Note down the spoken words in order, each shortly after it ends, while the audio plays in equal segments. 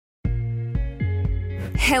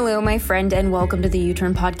Hello, my friend, and welcome to the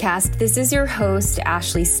U-Turn podcast. This is your host,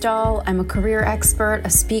 Ashley Stahl. I'm a career expert, a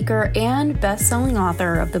speaker, and best-selling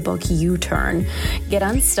author of the book U-Turn. Get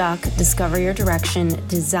unstuck, discover your direction,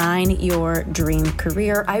 design your dream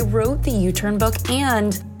career. I wrote the U-Turn book,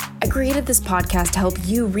 and I created this podcast to help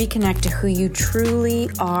you reconnect to who you truly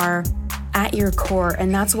are at your core.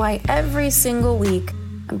 And that's why every single week,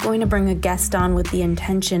 I'm going to bring a guest on with the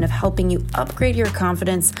intention of helping you upgrade your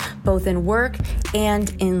confidence, both in work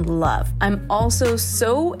and in love. I'm also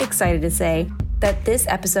so excited to say that this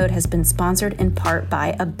episode has been sponsored in part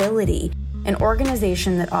by Ability, an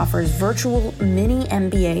organization that offers virtual mini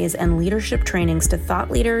MBAs and leadership trainings to thought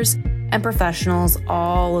leaders and professionals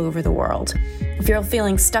all over the world. If you're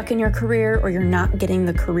feeling stuck in your career or you're not getting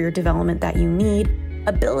the career development that you need,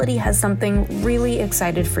 Ability has something really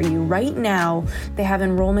excited for you. Right now, they have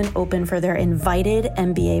enrollment open for their Invited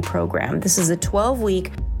MBA program. This is a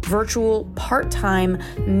 12-week virtual part-time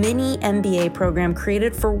mini MBA program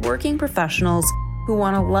created for working professionals who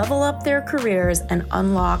want to level up their careers and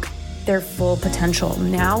unlock their full potential.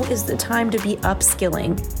 Now is the time to be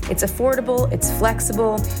upskilling. It's affordable, it's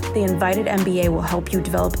flexible. The Invited MBA will help you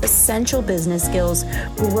develop essential business skills,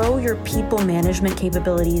 grow your people management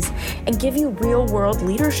capabilities, and give you real-world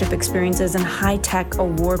leadership experiences and high-tech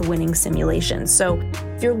award-winning simulations. So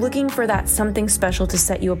if you're looking for that something special to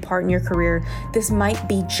set you apart in your career, this might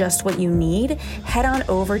be just what you need. Head on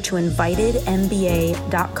over to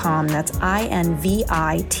invitedmba.com. That's INVITED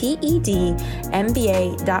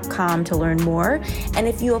MBA.com to learn more. And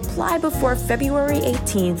if you apply before February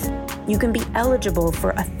 18th, you can be eligible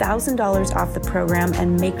for $1,000 off the program,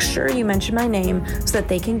 and make sure you mention my name so that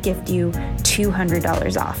they can gift you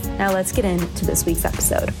 $200 off. Now let's get into this week's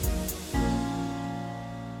episode.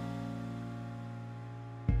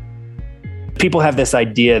 People have this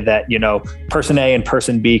idea that, person A and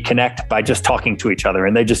person B connect by just talking to each other,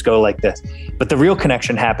 and they just go like this. But the real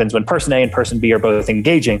connection happens when person A and person B are both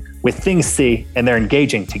engaging with thing C, and they're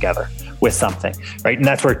engaging together with something, right? And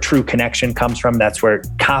that's where true connection comes from. That's where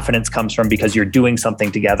confidence comes from, because you're doing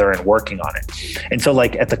something together and working on it. And so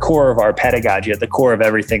at the core of our pedagogy, at the core of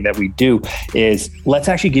everything that we do is, let's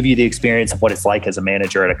actually give you the experience of what it's like as a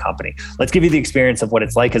manager at a company. Let's give you the experience of what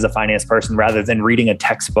it's like as a finance person, rather than reading a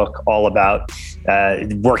textbook all about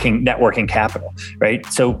networking capital, right?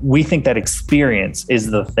 So we think that experience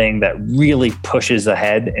is the thing that really pushes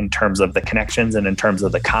ahead in terms of the connections and in terms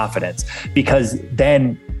of the confidence, because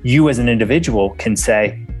then you as an individual can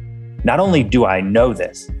say, not only do I know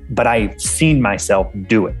this, but I've seen myself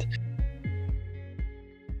do it.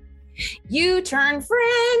 U-Turn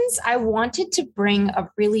friends, I wanted to bring a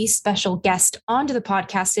really special guest onto the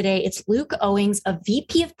podcast today. It's Luke Owings, a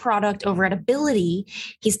VP of product over at Ability.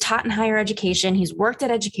 He's taught in higher education. He's worked at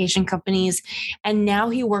education companies, and now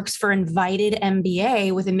he works for Invited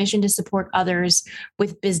MBA with a mission to support others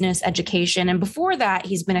with business education. And before that,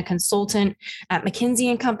 he's been a consultant at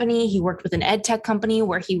McKinsey & Company. He worked with an ed tech company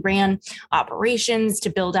where he ran operations to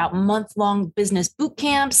build out month-long business boot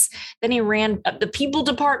camps. Then he ran the people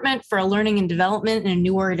department for a learning and development in a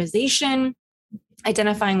new organization,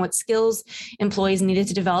 identifying what skills employees needed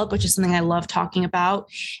to develop, which is something I love talking about.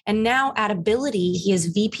 And now at Ability, he is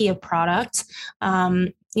VP of product,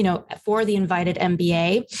 for the Invited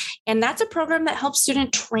MBA. And that's a program that helps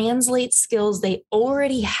students translate skills they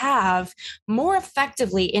already have more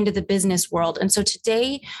effectively into the business world. And so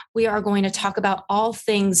today we are going to talk about all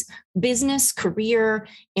things business, career,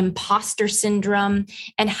 imposter syndrome,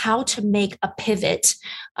 and how to make a pivot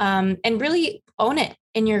and really own it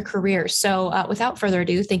in your career. So without further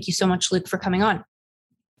ado, thank you so much, Luke, for coming on.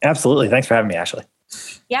 Absolutely. Thanks for having me, Ashley.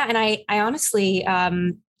 Yeah. And I honestly,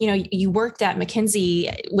 you worked at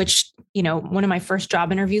McKinsey, which, one of my first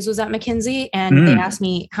job interviews was at McKinsey, and they asked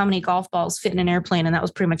me how many golf balls fit in an airplane. And that was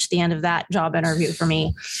pretty much the end of that job interview for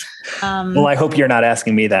me. Well, I hope you're not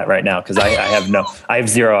asking me that right now, because I have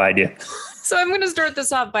zero idea. So I'm going to start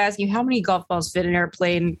this off by asking you, how many golf balls fit in an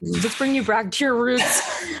airplane? Let's bring you back to your roots.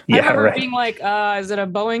 I remember being like, is it a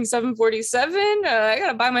Boeing 747? I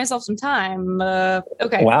got to buy myself some time.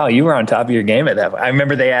 Okay. Wow. You were on top of your game at that. I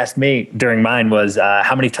remember they asked me during mine was,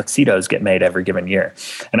 how many tuxedos get made every given year?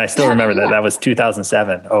 And I still remember that was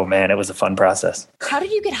 2007. Oh man, it was a fun process. How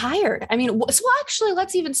did you get hired? I mean, so actually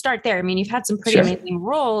let's even start there. I mean, you've had some pretty amazing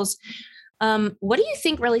roles. What do you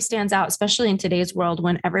think really stands out, especially in today's world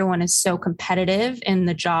when everyone is so competitive in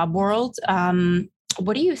the job world?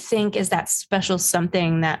 What do you think is that special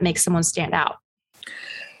something that makes someone stand out?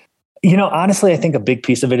 Honestly, I think a big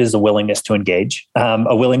piece of it is a willingness to engage,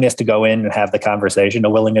 a willingness to go in and have the conversation, a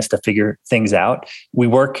willingness to figure things out. We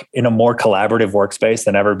work in a more collaborative workspace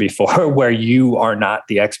than ever before, where you are not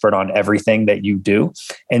the expert on everything that you do.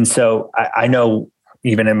 And so I know,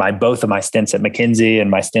 even in both of my stints at McKinsey and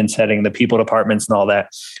my stints heading the people departments and all that,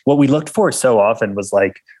 what we looked for so often was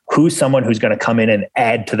like, who's someone who's going to come in and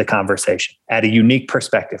add to the conversation, add a unique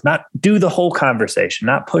perspective, not do the whole conversation,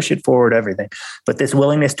 not push it forward, everything, but this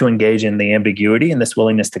willingness to engage in the ambiguity and this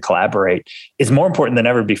willingness to collaborate is more important than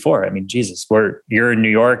ever before. I mean, Jesus, you're in New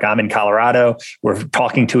York, I'm in Colorado, we're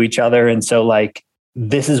talking to each other. And so like,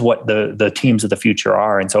 this is what the teams of the future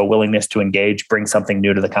are. And so a willingness to engage, bring something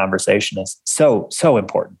new to the conversation is so, so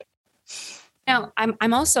important. Now,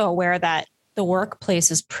 I'm also aware that the workplace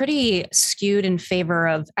is pretty skewed in favor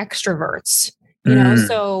of extroverts.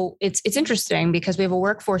 So it's interesting because we have a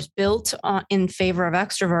workforce built in favor of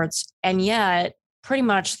extroverts, and yet pretty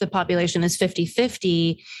much the population is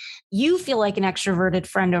 50-50. You feel like an extroverted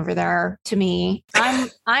friend over there to me.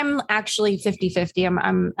 I'm actually 50-50.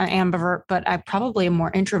 I'm an ambivert, but I probably am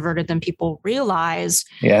more introverted than people realize.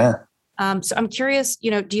 Yeah. So I'm curious,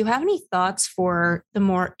 do you have any thoughts for the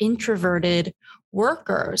more introverted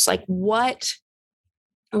workers? Like, what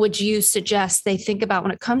would you suggest they think about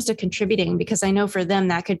when it comes to contributing? Because I know for them,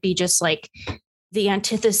 that could be just like the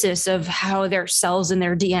antithesis of how their cells and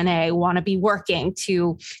their DNA want to be working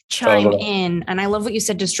to chime in. And I love what you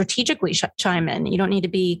said, to strategically chime in. You don't need to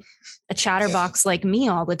be a chatterbox like me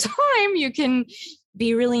all the time. You can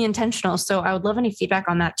be really intentional. So I would love any feedback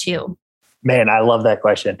on that too. Man, I love that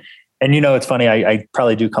question. And it's funny, I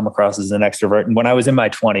probably do come across as an extrovert. And when I was in my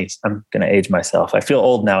 20s, I'm going to age myself. I feel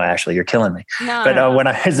old now, Ashley, you're killing me. No. When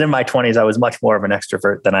I was in my 20s, I was much more of an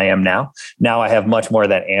extrovert than I am now. Now I have much more of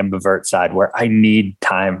that ambivert side where I need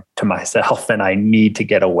time to myself and I need to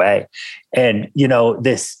get away. And,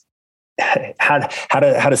 this how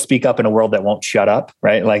to speak up in a world that won't shut up,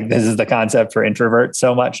 right? Like this is the concept for introverts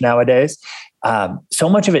so much nowadays. So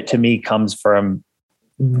much of it to me comes from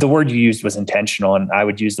the word you used was intentional, and I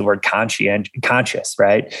would use the word conscious,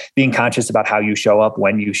 right? Being conscious about how you show up,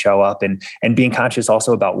 when you show up, and being conscious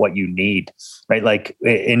also about what you need, right? Like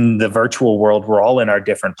in the virtual world, we're all in our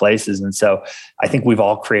different places. And so I think we've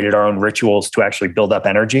all created our own rituals to actually build up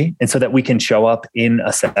energy, and so that we can show up in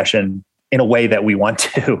a session in a way that we want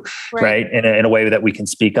to, right? In a way that we can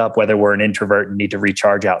speak up, whether we're an introvert and need to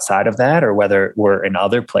recharge outside of that, or whether we're in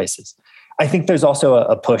other places. I think there's also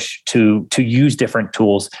a push to use different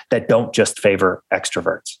tools that don't just favor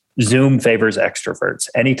extroverts. Zoom favors extroverts.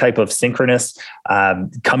 Any type of synchronous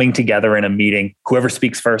coming together in a meeting, whoever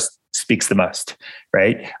speaks first speaks the most,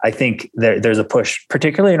 right? I think there's a push,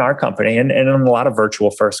 particularly in our company and in a lot of virtual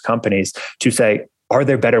first companies, to say, are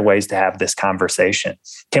there better ways to have this conversation?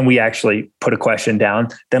 Can we actually put a question down,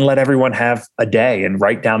 then let everyone have a day and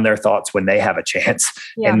write down their thoughts when they have a chance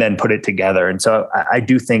and then put it together? And so I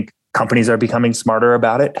do think companies are becoming smarter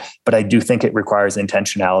about it, but I do think it requires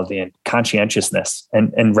intentionality and conscientiousness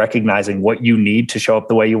and recognizing what you need to show up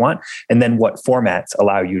the way you want, and then what formats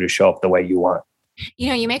allow you to show up the way you want.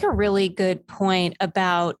 You make a really good point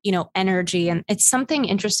about, energy. And it's something,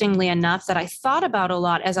 interestingly enough, that I thought about a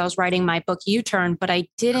lot as I was writing my book, U-Turn, but I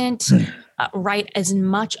didn't write as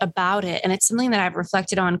much about it. And it's something that I've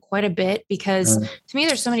reflected on quite a bit, because to me,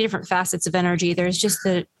 there's so many different facets of energy. There's just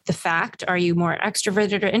the fact, are you more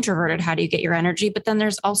extroverted or introverted? How do you get your energy? But then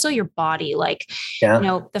there's also your body. Like,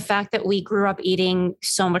 the fact that we grew up eating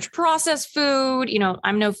so much processed food,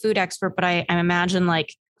 I'm no food expert, but I imagine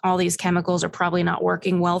like all these chemicals are probably not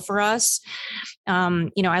working well for us.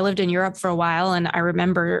 I lived in Europe for a while, and I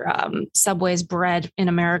remember Subway's bread in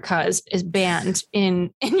America is banned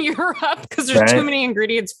in Europe because there's too many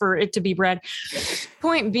ingredients for it to be bread.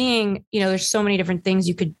 Point being, there's so many different things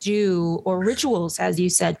you could do, or rituals, as you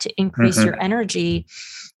said, to increase your energy.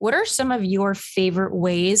 What are some of your favorite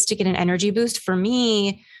ways to get an energy boost? For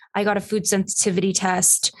me, I got a food sensitivity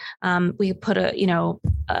test. We put a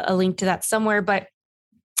link to that somewhere, but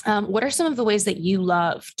what are some of the ways that you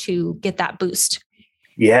love to get that boost?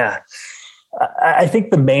 Yeah. I think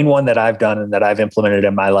the main one that I've done and that I've implemented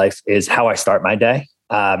in my life is how I start my day.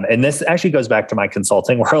 And this actually goes back to my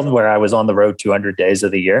consulting world, where I was on the road 200 days of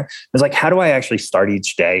the year. It was like, how do I actually start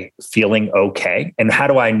each day feeling okay? And how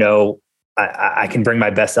do I know I can bring my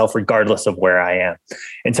best self regardless of where I am?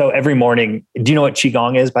 And so every morning, do you know what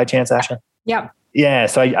Qigong is by chance, Ashley? Yeah. Yeah.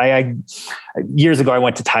 So I years ago, I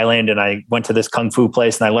went to Thailand and I went to this Kung Fu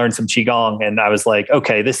place and I learned some Qigong, and I was like,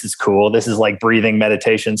 okay, this is cool. This is like breathing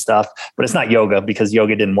meditation stuff, but it's not yoga because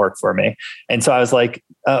yoga didn't work for me. And so I was like,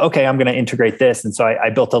 okay, I'm going to integrate this. And so I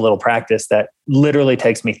built a little practice that literally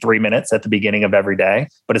takes me 3 minutes at the beginning of every day,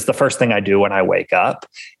 but it's the first thing I do when I wake up.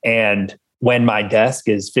 And when my desk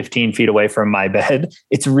is 15 feet away from my bed,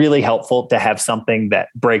 it's really helpful to have something that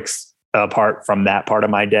breaks apart from that part of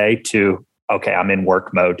my day to, okay, I'm in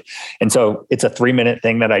work mode. And so it's a 3-minute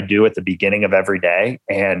thing that I do at the beginning of every day.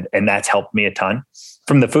 And that's helped me a ton.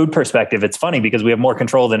 From the food perspective, it's funny because we have more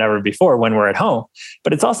control than ever before when we're at home,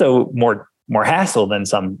 but it's also more hassle than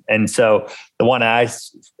some. And so the one I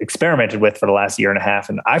experimented with for the last year and a half,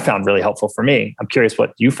 and I found really helpful for me, I'm curious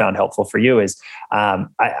what you found helpful for you, is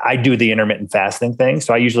I do the intermittent fasting thing.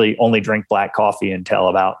 So I usually only drink black coffee until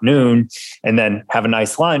about noon, and then have a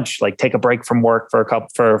nice lunch, like take a break from work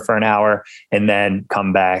for an hour, and then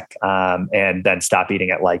come back and then stop eating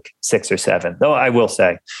at like 6 or 7. Though I will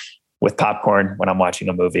say, with popcorn, when I'm watching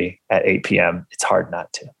a movie at 8 p.m., it's hard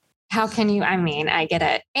not to. How can you? I mean, I get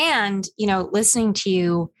it. And, listening to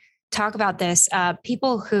you talk about this,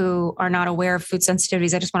 people who are not aware of food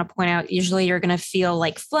sensitivities, I just want to point out, usually you're going to feel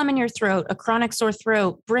like phlegm in your throat, a chronic sore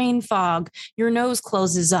throat, brain fog, your nose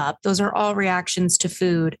closes up. Those are all reactions to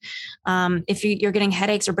food. If you're getting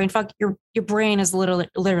headaches or brain fog, your brain is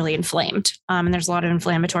literally inflamed. And there's a lot of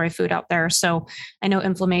inflammatory food out there. So I know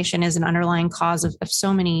inflammation is an underlying cause of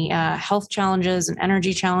so many health challenges and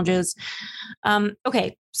energy challenges.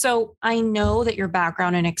 Okay. So I know that your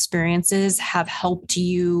background and experiences have helped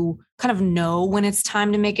you kind of know when it's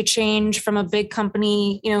time to make a change from a big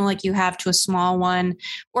company, like you have, to a small one,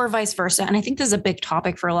 or vice versa. And I think this is a big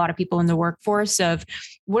topic for a lot of people in the workforce of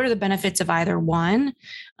what are the benefits of either one.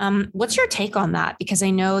 What's your take on that? Because I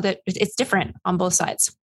know that it's different on both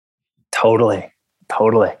sides. Totally.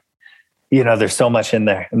 There's so much in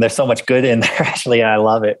there, and there's so much good in there, actually. And I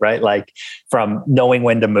love it, right? Like, from knowing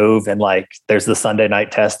when to move, and like, there's the Sunday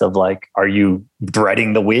night test of like, are you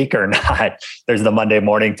dreading the week or not? There's the Monday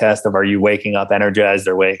morning test of, are you waking up energized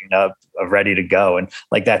or waking up ready to go? And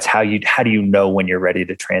like, that's how do you know when you're ready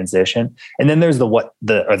to transition? And then there's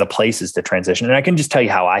the places to transition. And I can just tell you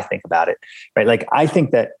how I think about it, right? Like, I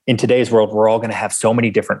think that in today's world, we're all going to have so many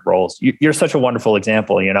different roles. You're such a wonderful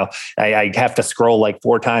example. I have to scroll like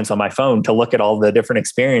 4 times on my phone to look at all the different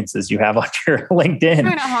experiences you have on your LinkedIn. I'm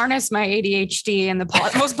trying to harness my ADHD in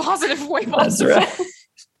the most positive way possible. That's right.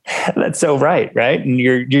 That's so right. And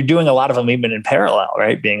you're doing a lot of them even in parallel,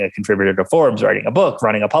 right? Being a contributor to Forbes, writing a book,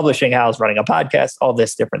 running a publishing house, running a podcast, all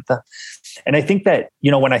this different stuff. And I think that,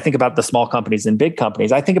 when I think about the small companies and big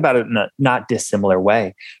companies, I think about it in a not dissimilar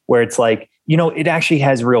way, where it's like, it actually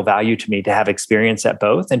has real value to me to have experience at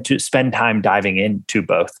both and to spend time diving into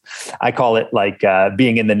both. I call it like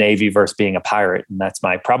being in the Navy versus being a pirate. And that's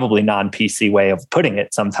my probably non-PC way of putting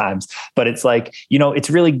it sometimes. But it's like, it's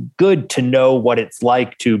really good to know what it's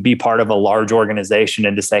like to be part of a large organization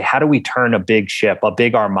and to say, how do we turn a big ship, a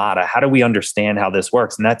big armada? How do we understand how this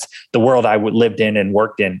works? And that's the world I lived in and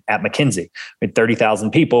worked in at McKinsey. With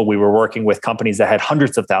 30,000 people, we were working with companies that had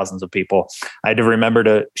hundreds of thousands of people. I had to remember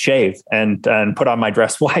to shave and put on my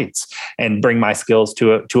dress whites and bring my skills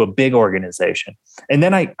to a big organization. And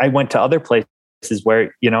then I went to other places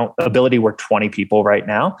where, Ability, we're 20 people right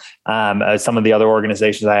now. Some of the other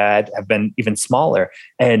organizations I had have been even smaller.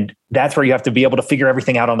 And that's where you have to be able to figure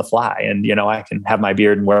everything out on the fly. And, I can have my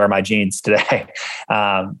beard and wear my jeans today.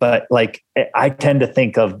 But like, I tend to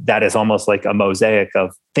think of that as almost like a mosaic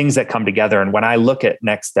of things that come together. And when I look at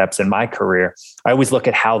next steps in my career, I always look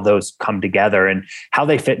at how those come together and how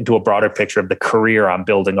they fit into a broader picture of the career I'm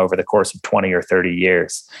building over the course of 20 or 30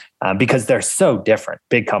 years. Because they're so different.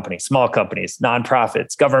 Big companies, small companies,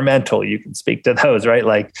 nonprofits, governmental, you can speak to those, right?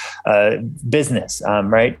 Like business,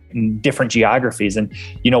 right? In different geographies. And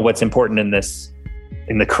what's important in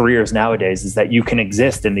the careers nowadays is that you can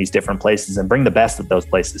exist in these different places and bring the best of those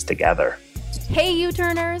places together. Hey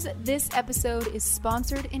U-Turners, this episode is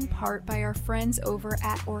sponsored in part by our friends over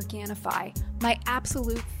at Organifi. My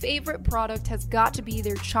absolute favorite product has got to be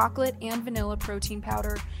their chocolate and vanilla protein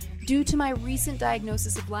powder. Due to my recent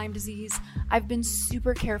diagnosis of Lyme disease, I've been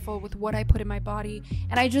super careful with what I put in my body,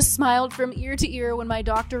 and I just smiled from ear to ear when my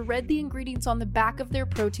doctor read the ingredients on the back of their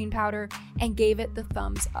protein powder and gave it the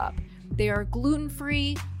thumbs up. They are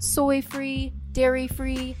gluten-free, soy-free,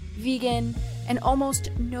 dairy-free, vegan, and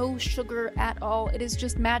almost no sugar at all. It is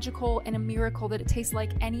just magical and a miracle that it tastes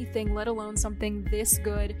like anything, let alone something this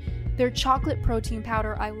good. Their chocolate protein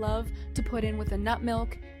powder I love to put in with a nut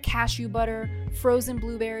milk, cashew butter, frozen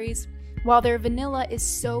blueberries, while their vanilla is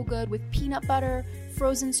so good with peanut butter,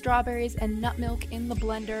 frozen strawberries, and nut milk in the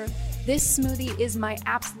blender. This smoothie is my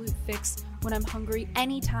absolute fix when I'm hungry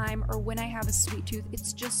anytime or when I have a sweet tooth.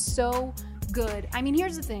 It's just so good. I mean,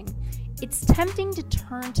 here's the thing. It's tempting to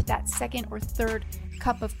turn to that second or third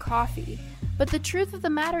cup of coffee. But the truth of the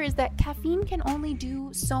matter is that caffeine can only do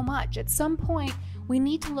so much. At some point, we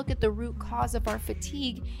need to look at the root cause of our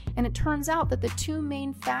fatigue, and it turns out that the two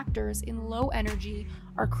main factors in low energy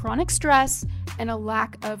are chronic stress and a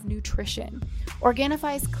lack of nutrition.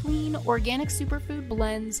 Organifi's clean, organic superfood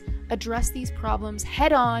blends address these problems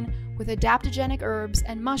head on with adaptogenic herbs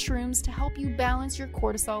and mushrooms to help you balance your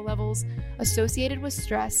cortisol levels associated with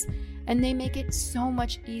stress, and they make it so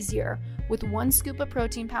much easier with 1 scoop of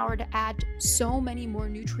protein powder to add so many more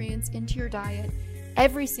nutrients into your diet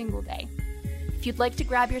every single day. If you'd like to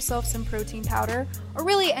grab yourself some protein powder, or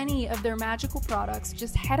really any of their magical products,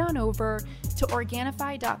 just head on over to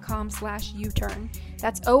Organifi.com/U-turn.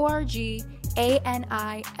 That's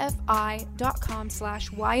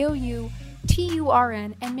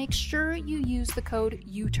ORGANIFI.com/YOUTURN, and make sure you use the code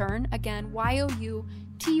U-turn, again,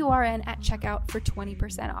 YOUTURN at checkout for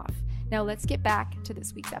 20% off. Now let's get back to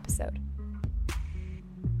this week's episode.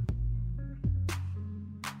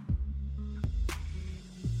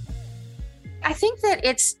 I think that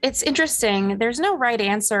it's interesting. There's no right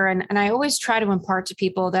answer. And I always try to impart to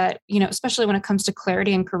people that, especially when it comes to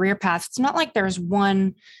clarity and career paths, it's not like there's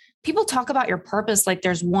one. People talk about your purpose like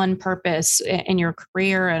there's one purpose in your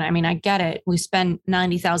career. And I mean, I get it. We spend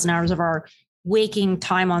 90,000 hours of our waking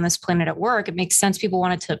time on this planet at work. It makes sense people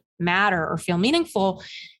want it to matter or feel meaningful.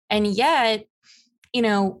 And yet,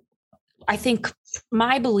 I think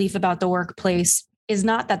my belief about the workplace is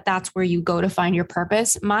not that that's where you go to find your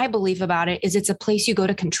purpose. My belief about it is it's a place you go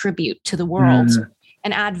to contribute to the world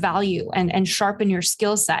and add value and sharpen your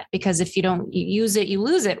skill set, because if you don't use it, you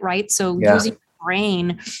lose it, right? So using your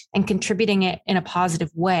brain and contributing it in a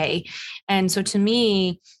positive way. And so to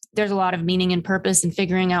me, there's a lot of meaning and purpose in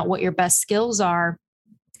figuring out what your best skills are.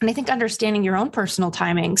 And I think understanding your own personal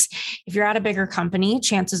timings. If you're at a bigger company,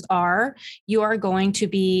 chances are you are going to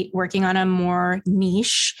be working on a more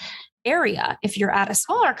niche area. If you're at a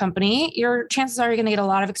smaller company, your chances are you're going to get a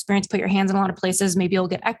lot of experience, put your hands in a lot of places. Maybe you'll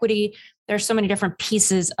get equity. There's so many different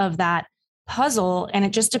pieces of that puzzle. And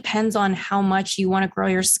it just depends on how much you want to grow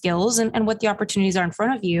your skills and what the opportunities are in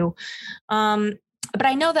front of you. But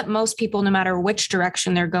I know that most people, no matter which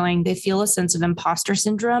direction they're going, they feel a sense of imposter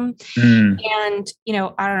syndrome. And,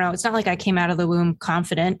 I don't know, it's not like I came out of the womb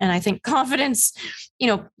confident. And I think confidence,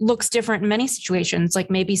 looks different in many situations. Like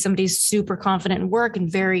maybe somebody's super confident in work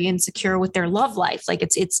and very insecure with their love life. Like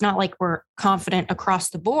it's not like we're confident across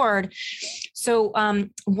the board. So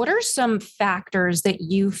what are some factors that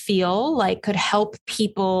you feel like could help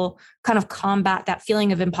people kind of combat that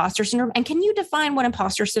feeling of imposter syndrome? And can you define what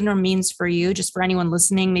imposter syndrome means for you, just for anyone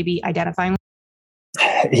listening, maybe identifying?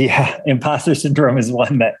 Yeah, imposter syndrome is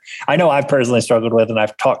one that I know I've personally struggled with, and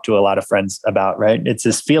I've talked to a lot of friends about, right? It's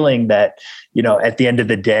this feeling that, at the end of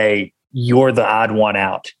the day, you're the odd one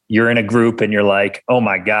out. You're in a group and you're like, oh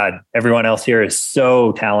my God, everyone else here is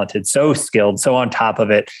so talented, so skilled, so on top of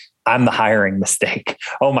it. I'm the hiring mistake.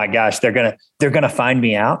 Oh my gosh, they're going to find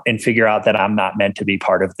me out and figure out that I'm not meant to be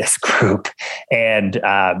part of this group. And,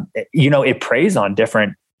 it preys on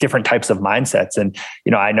different types of mindsets. And,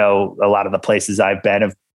 I know a lot of the places I've been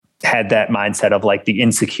have had that mindset of like the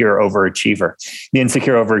insecure overachiever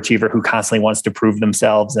who constantly wants to prove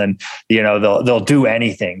themselves, and, they'll do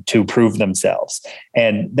anything to prove themselves.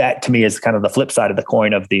 And that to me is kind of the flip side of the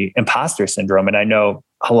coin of the imposter syndrome. And I know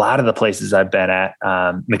a lot of the places I've been at,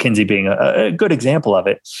 McKinsey being a good example of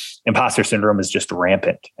it, imposter syndrome is just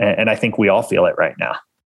rampant. And I think we all feel it right now.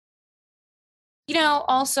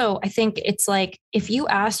 Also, I think it's like, if you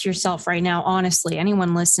asked yourself right now, honestly,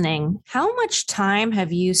 anyone listening, how much time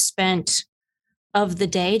have you spent of the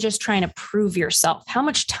day just trying to prove yourself? How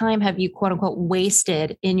much time have you, quote unquote,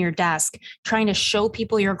 wasted in your desk trying to show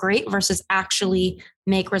people you're great versus actually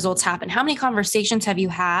make results happen? How many conversations have you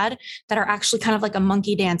had that are actually kind of like a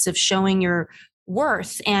monkey dance of showing your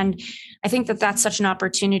worth? And I think that that's such an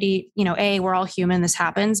opportunity, A, we're all human, this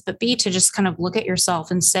happens, but B, to just kind of look at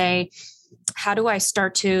yourself and say, how do I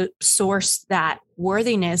start to source that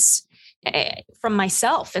worthiness from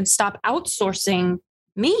myself and stop outsourcing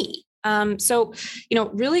me? So,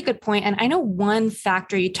 really good point. And I know one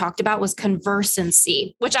factor you talked about was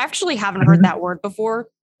conversancy, which I actually haven't heard that word before.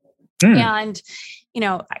 And,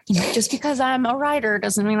 just because I'm a writer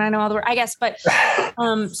doesn't mean I know all the word, I guess. But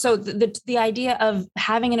so the idea of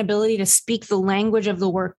having an ability to speak the language of the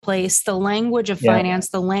workplace, the language of finance,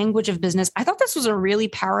 the language of business, I thought this was a really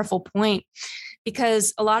powerful point,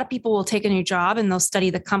 because a lot of people will take a new job and they'll study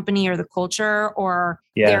the company or the culture or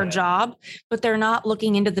their job, but they're not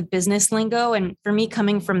looking into the business lingo. And for me,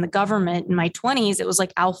 coming from the government in my 20s, it was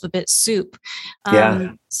like alphabet soup.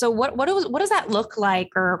 So what does that look like,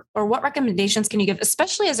 or what recommendations can you give,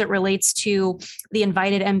 especially as it relates to the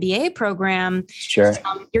invited MBA program? Sure.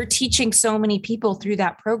 You're teaching so many people through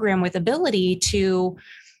that program with ability to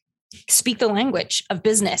speak the language of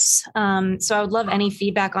business. So I would love any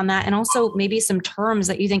feedback on that. And also maybe some terms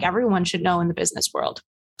that you think everyone should know in the business world.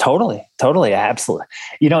 Totally. Absolutely.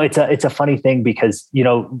 It's a funny thing because,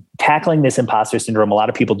 tackling this imposter syndrome, a lot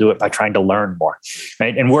of people do it by trying to learn more,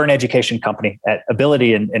 right? And we're an education company at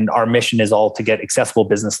Ability, and our mission is all to get accessible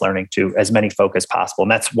business learning to as many folk as possible. And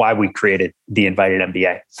that's why we created the Invited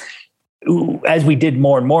MBA. As we did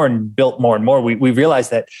more and more and built more and more, we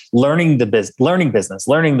realized that learning business,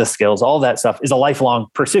 learning the skills, all that stuff is a lifelong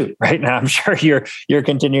pursuit, right? Now, I'm sure you're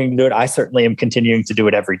continuing to do it. I certainly am continuing to do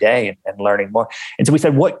it every day and learning more. And so we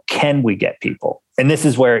said, what can we get people? And this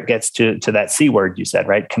is where it gets to that C word you said,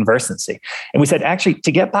 right? Conversancy. And we said, actually,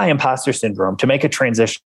 to get by imposter syndrome, to make a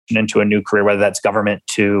transition into a new career, whether that's government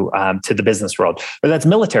to the business world, whether that's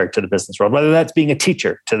military to the business world, whether that's being a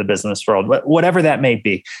teacher to the business world, whatever that may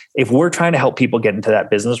be. If we're trying to help people get into that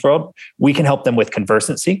business world, we can help them with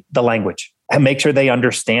conversancy, the language, and make sure they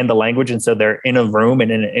understand the language. And so they're in a room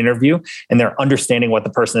and in an interview and they're understanding what the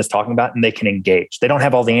person is talking about and they can engage. They don't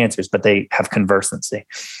have all the answers, but they have conversancy.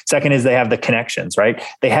 Second is they have the connections, right?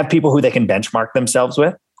 They have people who they can benchmark themselves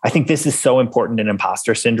with. I think this is so important in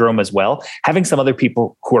imposter syndrome as well. Having some other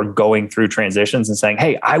people who are going through transitions and saying,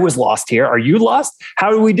 hey, I was lost here. Are you lost? How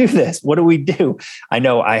do we do this? What do we do? I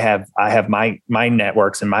know I have my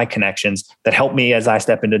networks and my connections that help me as I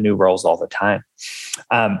step into new roles all the time.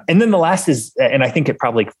 And then the last is, and I think it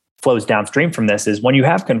probably flows downstream from this, is when you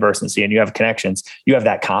have conversancy and you have connections, you have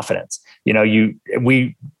that confidence.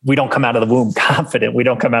 We don't come out of the womb confident. We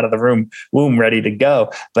don't come out of the womb ready to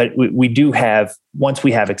go. But we do have, once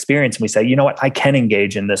we have experience and we say, you know what, I can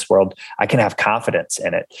engage in this world. I can have confidence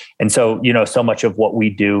in it. And so, so much of what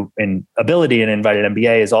we do in Ability and Invited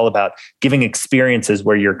MBA is all about giving experiences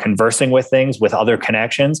where you're conversing with things, with other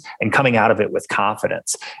connections, and coming out of it with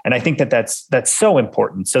confidence. And I think that's so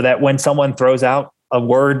important, so that when someone throws out a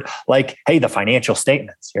word like, hey, the financial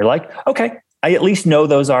statements, you're like, okay, I at least know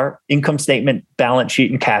those are income statement, balance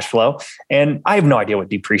sheet, and cash flow. And I have no idea what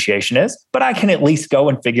depreciation is, but I can at least go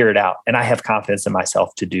and figure it out. And I have confidence in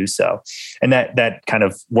myself to do so. And that kind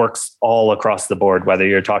of works all across the board, whether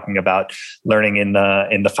you're talking about learning in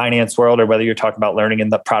the finance world or whether you're talking about learning in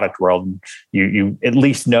the product world. You at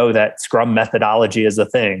least know that Scrum methodology is a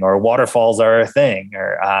thing, or waterfalls are a thing,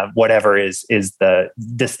 or whatever is the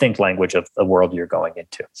distinct language of the world you're going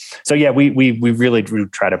into. So yeah, we really do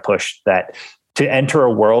try to push that. To enter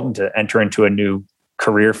a world and to enter into a new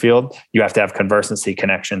career field, you have to have conversancy,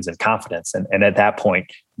 connections, and confidence. And at that point,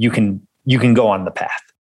 you can go on the path.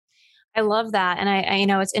 I love that. And I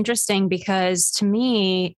know it's interesting because to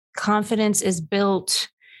me, confidence is built.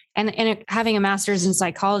 And having a master's in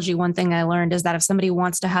psychology, one thing I learned is that if somebody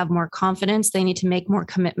wants to have more confidence, they need to make more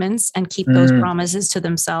commitments and keep those promises to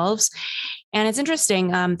themselves. And it's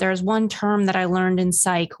interesting. There's one term that I learned in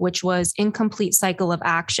psych, which was incomplete cycle of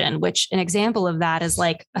action, which an example of that is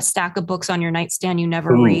like a stack of books on your nightstand you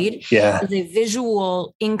never read. Yeah. It's a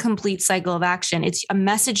visual incomplete cycle of action. It's a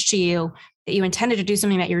message to you that you intended to do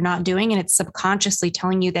something that you're not doing. And it's subconsciously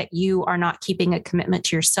telling you that you are not keeping a commitment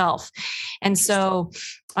to yourself. And so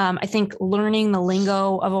I think learning the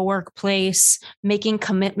lingo of a workplace, making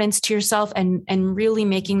commitments to yourself and really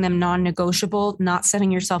making them non-negotiable, not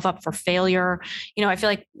setting yourself up for failure. I feel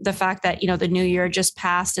like the fact that, the new year just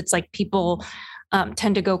passed, it's like people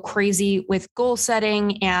tend to go crazy with goal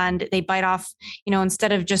setting and they bite off,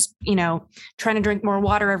 instead of just, trying to drink more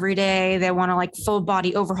water every day, they want to like full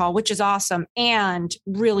body overhaul, which is awesome and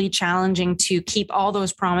really challenging to keep all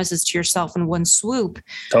those promises to yourself in one swoop.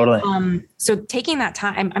 Totally. So taking that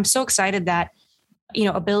time, I'm so excited that,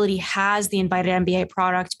 Ability has the Invited MBA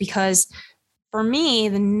product, because for me,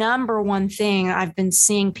 the number one thing I've been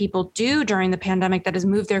seeing people do during the pandemic that has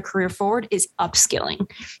moved their career forward is upskilling.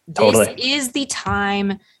 Totally. This is the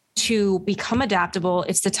time to become adaptable.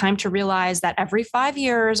 It's the time to realize that every 5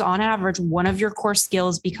 years, on average, one of your core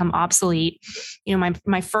skills become obsolete.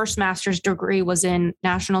 My first master's degree was in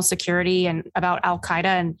national security and about Al-Qaeda,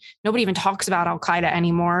 and nobody even talks about Al-Qaeda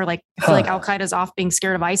anymore. Like, I feel like Al-Qaeda is off being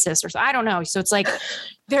scared of ISIS or so. I don't know. So it's like,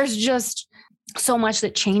 there's just so much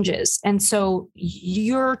that changes. And so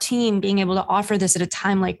your team being able to offer this at a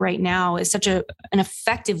time like right now is such an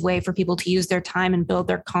effective way for people to use their time and build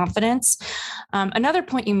their confidence. Another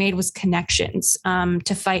point you made was connections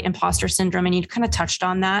to fight imposter syndrome. And you kind of touched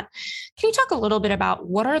on that. Can you talk a little bit about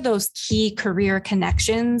what are those key career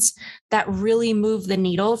connections that really move the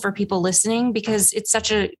needle for people listening? Because it's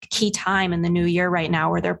such a key time in the new year right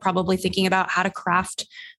now where they're probably thinking about how to craft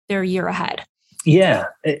their year ahead. Yeah,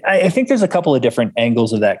 I think there's a couple of different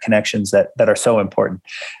angles of that connections that are so important.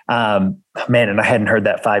 Man, and I hadn't heard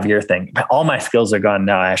that 5-year thing. All my skills are gone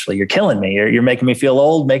now, Ashley. You're killing me. You're making me feel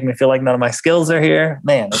old, making me feel like none of my skills are here.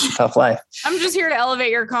 Man, it's a tough life. I'm just here to elevate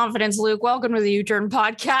your confidence, Luke. Welcome to the U-Turn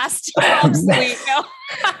podcast.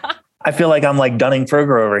 I feel like I'm like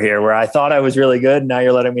Dunning-Kruger over here, where I thought I was really good. And now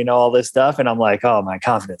you're letting me know all this stuff. And I'm like, oh, my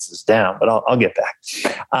confidence is down, but I'll get back.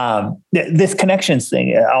 This connections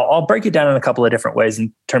thing, I'll break it down in a couple of different ways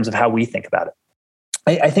in terms of how we think about it.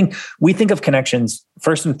 I think we think of connections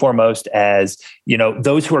first and foremost as,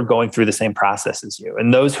 those who are going through the same process as you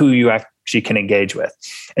and those who you actually can engage with.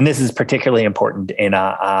 And this is particularly important in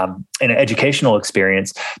an educational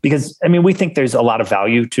experience because, we think there's a lot of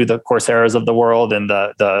value to the Coursera's of the world and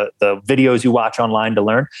the videos you watch online to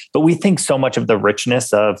learn. But we think so much of the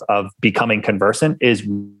richness of becoming conversant is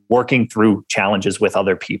working through challenges with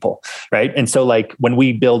other people, right? And so like when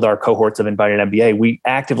we build our cohorts of Invited MBA, we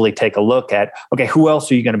actively take a look at, okay, who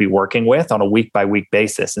else are you going to be working with on a week by week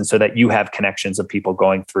basis? And so that you have connections of people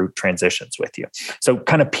going through transitions with you. So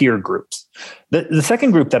kind of peer groups. The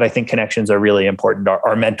second group that I think connections are really important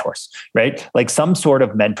are mentors, right? Like some sort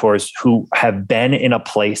of mentors who have been in a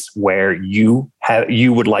place where you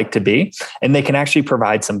would like to be, and they can actually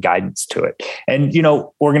provide some guidance to it. And,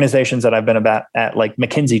 organizations that I've been at like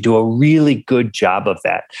McKinsey do a really good job of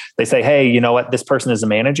that. They say, hey, you know what? This person is a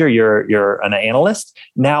manager. You're an analyst.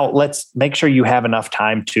 Now let's make sure you have enough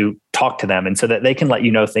time to talk to them. And so that they can let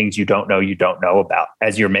you know things you don't know about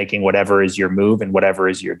as you're making whatever is your move and whatever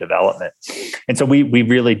is your development. And so we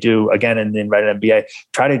really do, again, in the Invited MBA,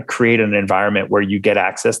 try to create an environment where you get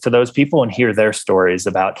access to those people and hear their stories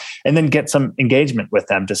about, and then get some engagement with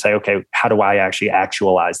them to say, okay, how do I actually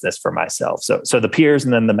actualize this for myself? So the peers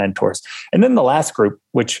and then the mentors. And then the last group,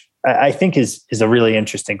 which I think is a really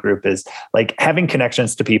interesting group, is like having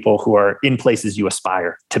connections to people who are in places you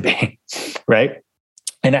aspire to be, right?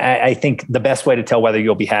 And I think the best way to tell whether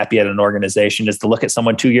you'll be happy at an organization is to look at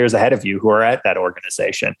someone 2 years ahead of you who are at that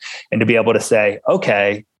organization and to be able to say,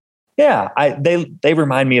 okay, yeah, they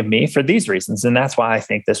remind me of me for these reasons. And that's why I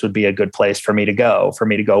think this would be a good place for me to go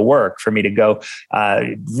work, for me to go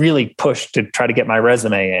really push to try to get my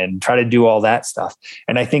resume in, try to do all that stuff.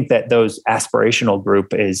 And I think that those aspirational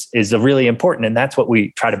group is a really important. And that's what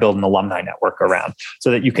we try to build an alumni network around so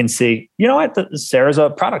that you can see, Sarah's a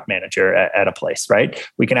product manager at a place, right?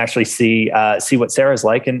 We can actually see what Sarah's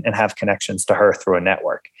like and have connections to her through a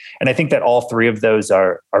network. And I think that all three of those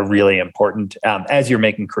are really important as you're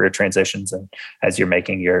making career transitions and as you're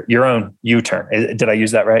making your own U-turn. Did I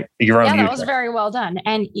use that right? Your own U-turn. That was very well done.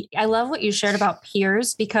 And I love what you shared about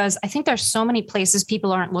peers, because I think there's so many places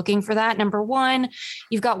people aren't looking for that. Number one,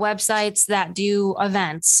 you've got websites that do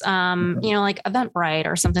events, like Eventbrite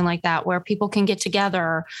or something like that, where people can get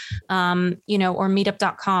together, or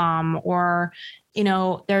meetup.com, or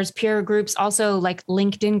there's peer groups. Also, like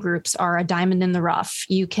LinkedIn groups are a diamond in the rough.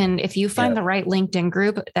 You can, if you find the right LinkedIn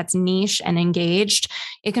group that's niche and engaged,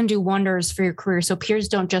 it can do wonders for your career. So peers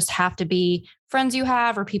don't just have to be friends you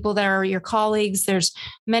have or people that are your colleagues. There's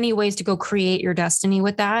many ways to go create your destiny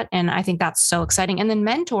with that. And I think that's so exciting. And then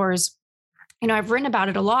mentors, I've written about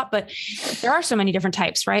it a lot, but there are so many different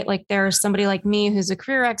types, right? Like there's somebody like me who's a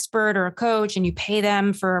career expert or a coach, and you pay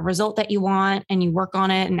them for a result that you want and you work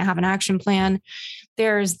on it and have an action plan.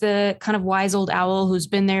 There's the kind of wise old owl who's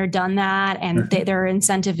been there, done that, and their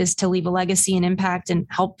incentive is to leave a legacy and impact and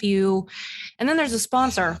help you. And then there's a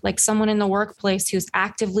sponsor, like someone in the workplace who's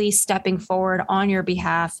actively stepping forward on your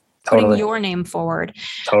behalf, putting your name forward.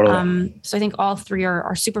 Totally. So I think all three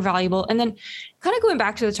are super valuable. And then kind of going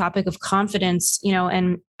back to the topic of confidence,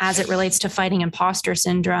 and as it relates to fighting imposter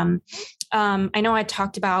syndrome, I know I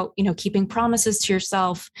talked about, keeping promises to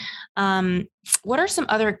yourself. What are some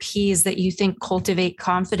other keys that you think cultivate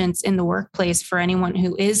confidence in the workplace for anyone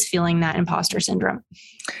who is feeling that imposter syndrome?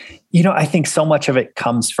 I think so much of it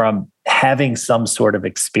comes from having some sort of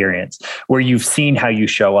experience where you've seen how you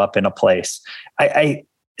show up in a place.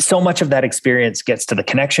 So much of that experience gets to the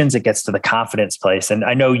connections, it gets to the confidence place. And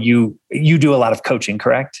I know you do a lot of coaching,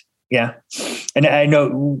 correct? Yeah. And I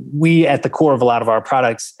know we at the core of a lot of our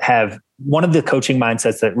products have one of the coaching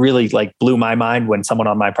mindsets that really like blew my mind when someone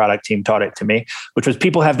on my product team taught it to me, which was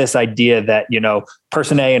people have this idea that,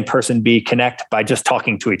 person A and person B connect by just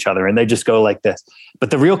talking to each other and they just go like this. But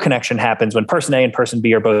the real connection happens when person A and person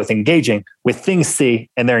B are both engaging with things C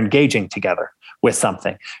and they're engaging together with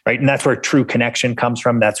something, right? And that's where true connection comes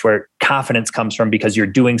from. That's where confidence comes from, because you're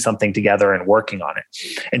doing something together and working on it.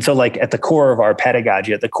 And so like at the core of our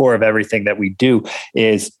pedagogy, at the core of everything that we do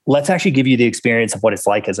is let's actually give you the experience of what it's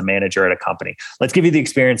like as a manager at a company. Let's give you the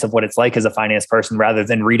experience of what it's like as a finance person rather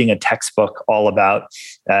than reading a textbook all about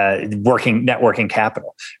networking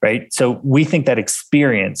capital, right? So we think that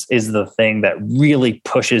experience is the thing that really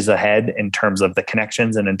pushes ahead in terms of the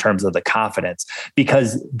connections and in terms of the confidence,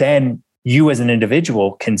 because then you as an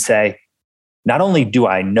individual can say, not only do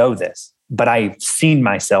I know this, but I've seen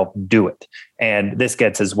myself do it. And this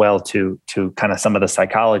gets as well to kind of some of the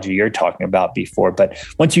psychology you're talking about before. But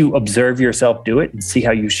once you observe yourself do it and see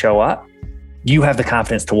how you show up, you have the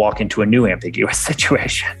confidence to walk into a new ambiguous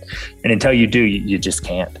situation. And until you do, you just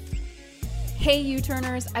can't. Hey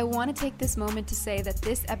U-Turners, I want to take this moment to say that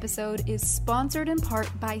this episode is sponsored in part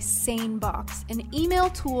by SaneBox, an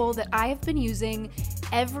email tool that I have been using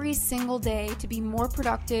every single day to be more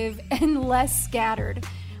productive and less scattered.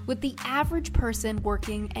 With the average person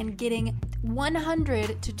working and getting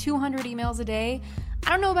 100 to 200 emails a day,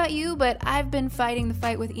 I don't know about you, but I've been fighting the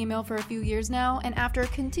fight with email for a few years now, and after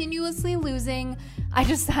continuously losing, I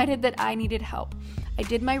decided that I needed help. I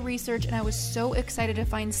did my research and I was so excited to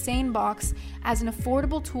find SaneBox as an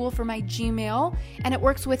affordable tool for my Gmail, and it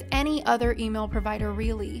works with any other email provider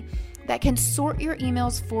really, that can sort your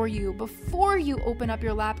emails for you before you open up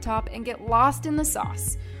your laptop and get lost in the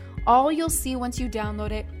sauce. All you'll see once you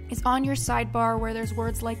download it is on your sidebar where there's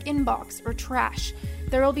words like inbox or trash.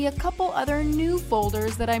 There will be a couple other new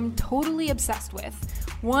folders that I'm totally obsessed with.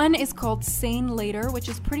 One is called Sane Later, which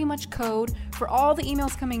is pretty much code for all the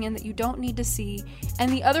emails coming in that you don't need to see.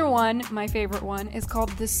 And the other one, my favorite one, is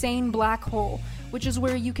called the Sane Black Hole, which is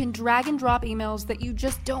where you can drag and drop emails that you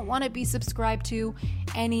just don't want to be subscribed to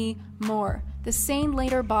anymore. The Sane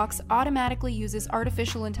Later box automatically uses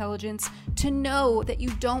artificial intelligence to know that you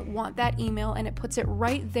don't want that email, and it puts it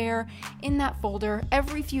right there in that folder.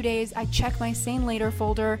 Every few days, I check my Sane Later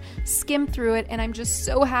folder, skim through it, and I'm just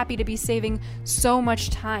so happy to be saving so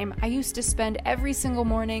much time. I used to spend every single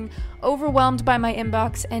morning overwhelmed by my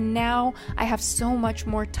inbox, and now I have so much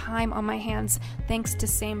more time on my hands thanks to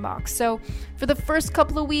SaneBox. So for the first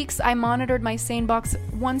couple of weeks, I monitored my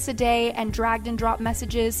SaneBox once a day and dragged and dropped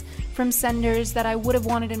messages from senders that I would have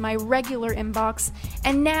wanted in my regular inbox,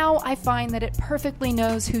 and now I find that it perfectly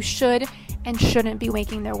knows who should and shouldn't be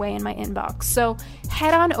making their way in my inbox. So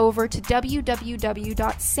head on over to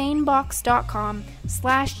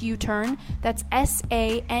www.sanebox.com/uturn. That's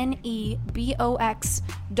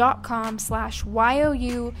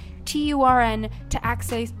SANEBOX.com/YOUTURN to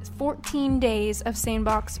access 14 days of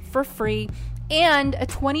SaneBox for free and a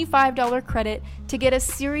 $25 credit to get a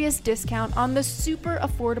serious discount on the super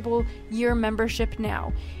affordable year membership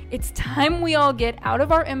now. It's time we all get out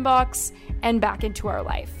of our inbox and back into our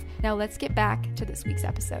life. Now let's get back to this week's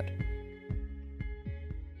episode.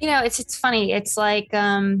 It's funny. It's like,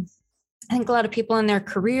 I think a lot of people in their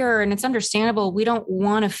career, and it's understandable, we don't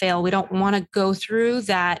want to fail. We don't want to go through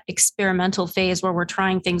that experimental phase where we're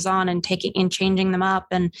trying things on and taking and changing them up.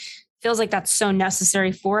 And feels like that's so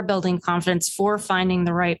necessary for building confidence, for finding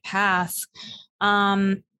the right path.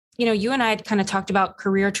 You and I had kind of talked about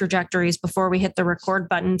career trajectories before we hit the record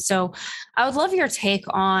button. So I would love your take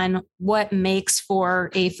on what makes for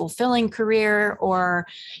a fulfilling career, or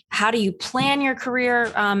how do you plan your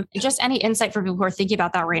career? Just any insight for people who are thinking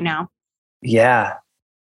about that right now. Yeah.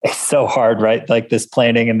 It's so hard, right? Like this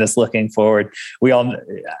planning and this looking forward.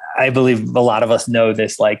 I believe a lot of us know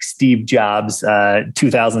this, like Steve Jobs,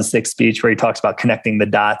 2006 speech where he talks about connecting the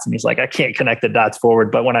dots. And he's like, I can't connect the dots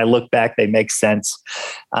forward, but when I look back, they make sense.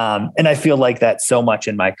 And I feel like that so much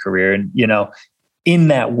in my career. And, in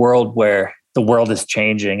that world where the world is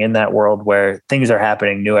changing, in that world where things are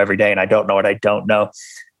happening new every day, and I don't know what I don't know.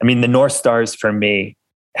 I mean, the North Stars for me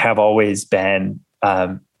have always been,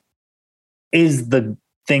 is the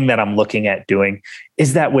thing that I'm looking at doing,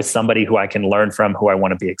 is that with somebody who I can learn from, who I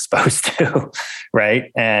want to be exposed to,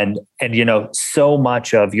 right? And so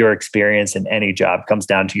much of your experience in any job comes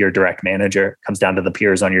down to your direct manager, comes down to the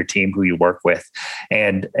peers on your team who you work with.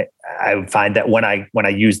 And I find that when I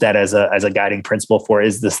use that as a guiding principle for,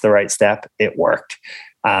 is this the right step? It worked.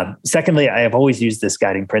 Secondly, I have always used this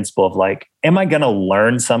guiding principle of like, am I going to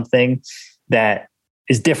learn something that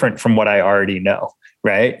is different from what I already know?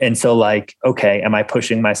 Right. And so like, okay, am I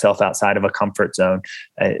pushing myself outside of a comfort zone?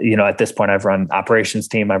 At this point, I've run operations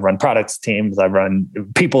team, I've run products teams, I've run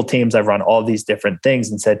people teams, I've run all these different things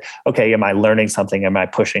and said, okay, am I learning something? Am I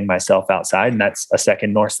pushing myself outside? And that's a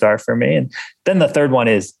second North Star for me. And then the third one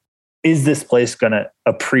is this place going to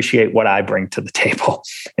appreciate what I bring to the table?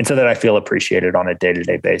 And so that I feel appreciated on a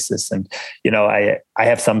day-to-day basis. And, I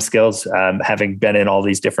have some skills, having been in all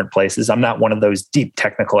these different places. I'm not one of those deep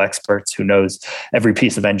technical experts who knows every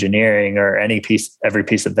piece of engineering or every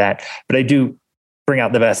piece of that, but I do bring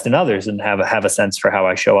out the best in others and have a sense for how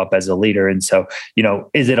I show up as a leader. And so,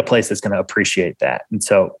 is it a place that's going to appreciate that? And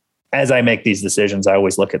so as I make these decisions, I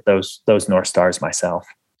always look at those North Stars myself.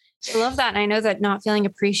 I love that. And I know that not feeling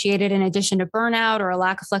appreciated, in addition to burnout or a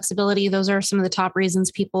lack of flexibility, those are some of the top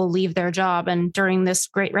reasons people leave their job. And during this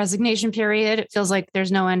great resignation period, it feels like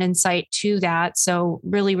there's no end in sight to that. So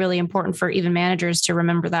really, really important for even managers to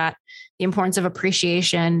remember that, the importance of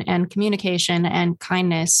appreciation and communication and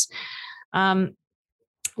kindness.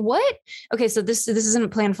 Okay, so this isn't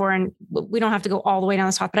planned for, and we don't have to go all the way down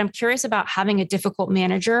this path, but I'm curious about having a difficult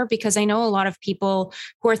manager, because I know a lot of people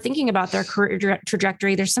who are thinking about their career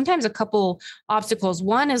trajectory, there's sometimes a couple obstacles.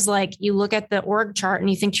 One is like, you look at the org chart and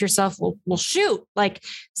you think to yourself, well, shoot, like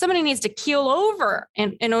somebody needs to keel over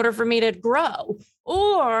in order for me to grow.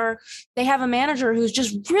 Or they have a manager who's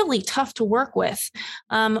just really tough to work with.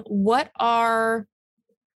 What are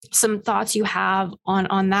some thoughts you have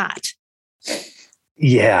on that?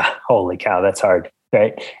 Yeah. Holy cow. That's hard.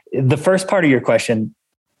 Right. The first part of your question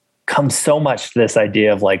comes so much to this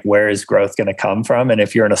idea of like, where is growth going to come from? And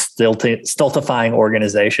if you're in a stultifying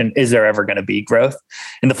organization, is there ever going to be growth?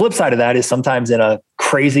 And the flip side of that is sometimes in a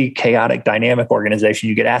crazy, chaotic, dynamic organization,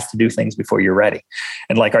 you get asked to do things before you're ready.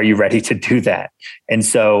 And like, are you ready to do that? And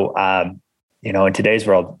so, in today's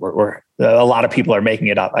world, we're a lot of people are making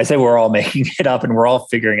it up. I say we're all making it up and we're all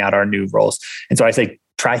figuring out our new roles. And so I say,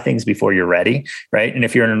 try things before you're ready, right? And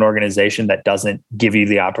if you're in an organization that doesn't give you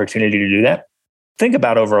the opportunity to do that, think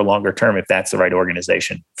about over a longer term if that's the right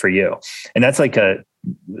organization for you. And that's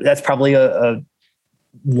probably a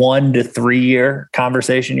 1 to 3 year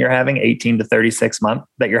conversation you're having, 18 to 36 month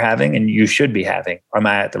that you're having, and you should be having. Am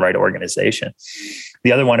I at the right organization?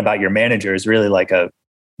 The other one about your manager is really like a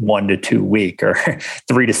 1 to 2 week or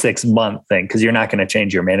 3 to 6 month thing, because you're not going to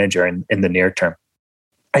change your manager in the near term.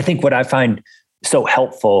 I think what I find so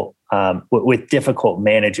helpful with difficult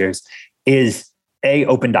managers is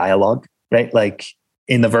open dialogue, right? Like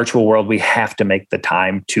in the virtual world, we have to make the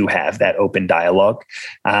time to have that open dialogue.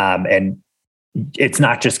 And it's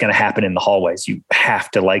not just going to happen in the hallways. You have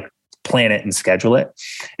to like plan it and schedule it.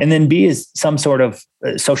 And then B is some sort of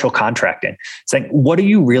social contracting. It's like, what are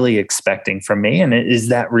you really expecting from me? And is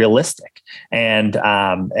that realistic? And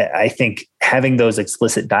I think having those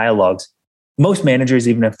explicit dialogues, most managers,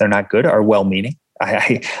 even if they're not good, are well-meaning.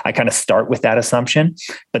 I kind of start with that assumption,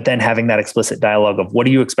 but then having that explicit dialogue of what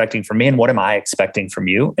are you expecting from me and what am I expecting from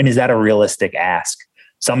you? And is that a realistic ask?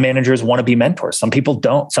 Some managers want to be mentors. Some people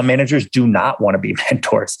don't. Some managers do not want to be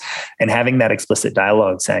mentors. And having that explicit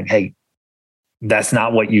dialogue saying, hey, that's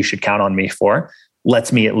not what you should count on me for,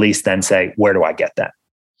 lets me at least then say, where do I get that?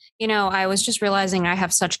 I was just realizing I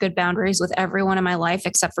have such good boundaries with everyone in my life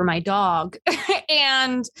except for my dog.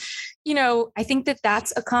 And, I think that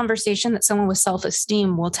that's a conversation that someone with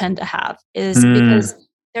self-esteem will tend to have, is because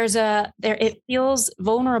it feels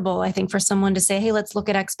vulnerable, I think, for someone to say, hey, let's look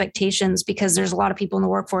at expectations, because there's a lot of people in the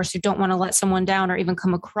workforce who don't want to let someone down or even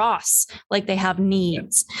come across like they have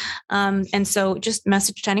needs. And so just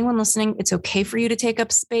message to anyone listening, it's okay for you to take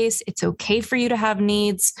up space. It's okay for you to have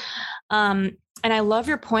needs. And I love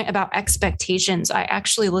your point about expectations. I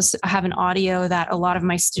actually have an audio that a lot of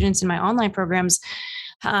my students in my online programs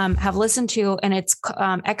have listened to, and it's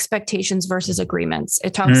expectations versus agreements.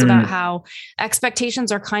 It talks about how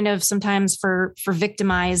expectations are kind of sometimes for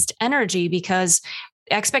victimized energy, because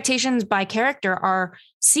expectations by character are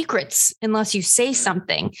secrets unless you say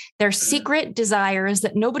something. They're secret desires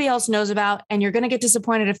that nobody else knows about, and you're going to get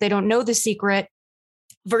disappointed if they don't know the secret.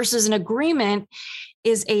 Versus an agreement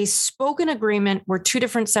is a spoken agreement where two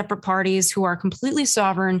different separate parties who are completely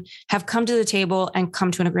sovereign have come to the table and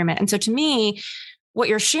come to an agreement. And so to me, what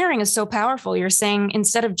you're sharing is so powerful. You're saying,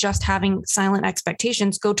 instead of just having silent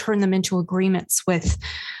expectations, go turn them into agreements with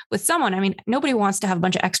someone. I mean, nobody wants to have a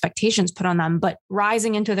bunch of expectations put on them, but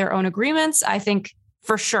rising into their own agreements, I think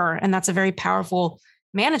for sure. And that's a very powerful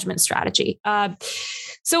management strategy.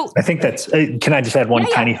 So I think that's, can I just add one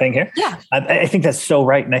tiny thing here? Yeah. I think that's so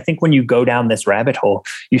right. And I think when you go down this rabbit hole,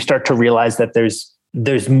 you start to realize that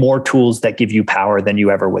there's more tools that give you power than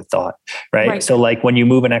you ever would thought. Right. So like when you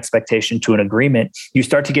move an expectation to an agreement, you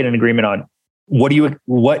start to get an agreement on what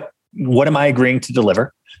am I agreeing to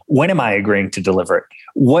deliver? When am I agreeing to deliver it?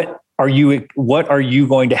 What are you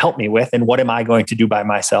going to help me with? And what am I going to do by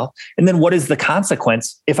myself? And then what is the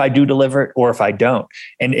consequence if I do deliver it or if I don't?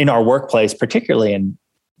 And in our workplace, particularly in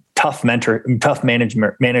tough manager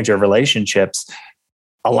relationships,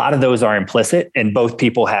 a lot of those are implicit and both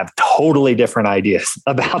people have totally different ideas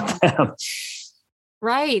about them.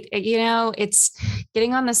 Right. It's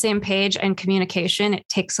getting on the same page and communication. It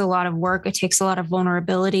takes a lot of work. It takes a lot of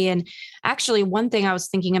vulnerability. And actually, one thing I was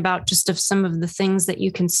thinking about just of some of the things that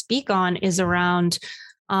you can speak on is around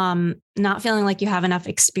not feeling like you have enough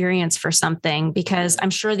experience for something, because I'm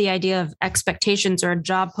sure the idea of expectations or a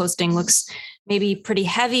job posting looks maybe pretty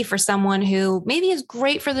heavy for someone who maybe is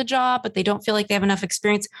great for the job, but they don't feel like they have enough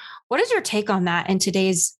experience. What is your take on that in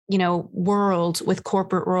today's, world with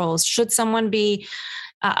corporate roles? Should someone be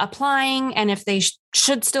applying? And if they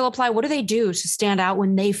should still apply, what do they do to stand out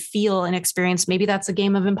when they feel inexperienced? Maybe that's a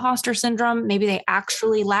game of imposter syndrome. Maybe they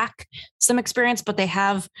actually lack some experience, but they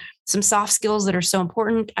have some soft skills that are so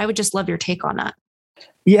important. I would just love your take on that.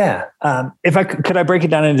 Yeah. If I could I break it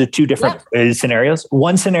down into two different scenarios?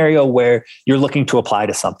 One scenario where you're looking to apply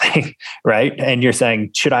to something, right? And you're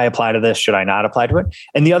saying, should I apply to this? Should I not apply to it?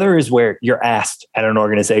 And the other is where you're asked at an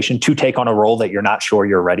organization to take on a role that you're not sure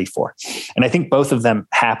you're ready for. And I think both of them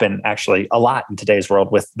happen actually a lot in today's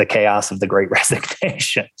world with the chaos of the Great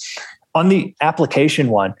Resignation. On the application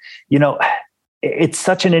one, it's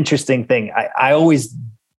such an interesting thing. I always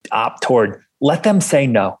opt toward let them say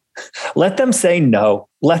no. Let them say no.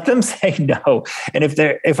 Let them say no. And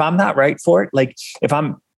if I'm not right for it, like if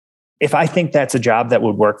I think that's a job that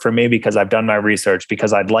would work for me because I've done my research,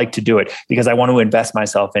 because I'd like to do it, because I want to invest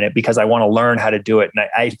myself in it, because I want to learn how to do it, and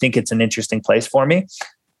I think it's an interesting place for me,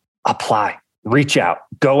 apply, reach out,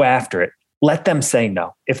 go after it. Let them say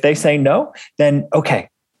no. If they say no, then okay,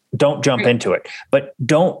 don't jump into it, but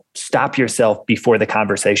don't stop yourself before the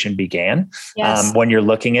conversation began. Yes. When you're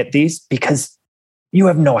looking at these, because you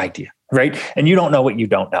have no idea, right? And you don't know what you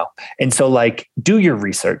don't know. And so do your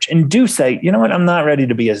research and do say, you know what, I'm not ready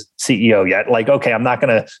to be a CEO yet. Okay, I'm not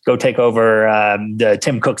going to go take over the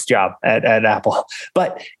Tim Cook's job at Apple.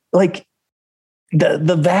 But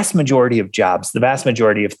the vast majority of jobs, the vast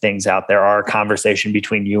majority of things out there are a conversation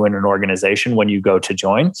between you and an organization when you go to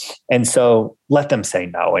join. And so let them say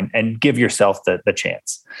no and give yourself the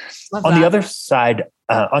chance. On the other side,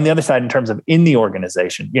 in terms of in the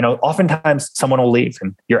organization, oftentimes someone will leave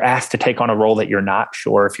and you're asked to take on a role that you're not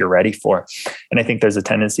sure if you're ready for. And I think there's a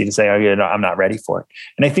tendency to say, I'm not ready for it.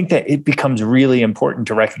 And I think that it becomes really important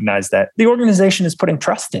to recognize that the organization is putting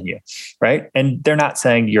trust in you, right? And they're not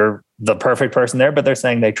saying you're the perfect person there, but they're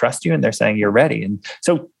saying they trust you and they're saying you're ready. And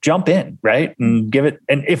so jump in, right? And give it.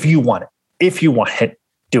 And if you want it,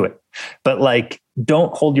 do it. But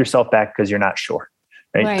don't hold yourself back because you're not sure.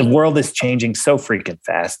 Right? The world is changing so freaking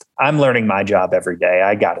fast. I'm learning my job every day.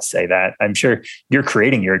 I got to say that. I'm sure you're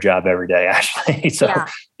creating your job every day, Ashley. So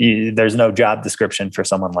there's no job description for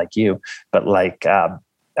someone like you. But I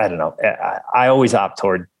don't know. I always opt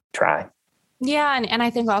toward try. Yeah. And I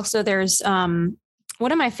think also there's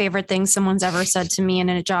one of my favorite things someone's ever said to me in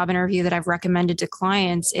a job interview that I've recommended to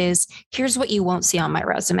clients is, here's what you won't see on my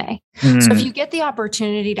resume. So if you get the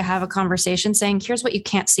opportunity to have a conversation saying, here's what you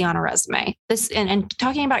can't see on a resume, this and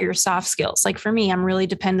talking about your soft skills. Like for me, I'm really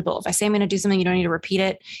dependable. If I say I'm going to do something, you don't need to repeat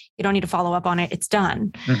it. You don't need to follow up on it. It's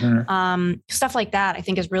done. Stuff like that, I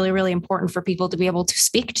think is really, really important for people to be able to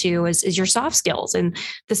speak to is your soft skills and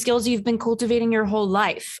the skills you've been cultivating your whole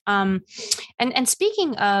life. And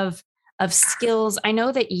speaking of skills, I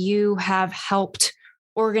know that you have helped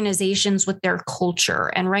organizations with their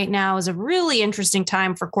culture. And right now is a really interesting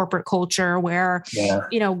time for corporate culture where,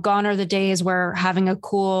 gone are the days where having a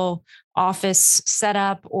cool office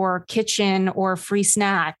setup or kitchen or free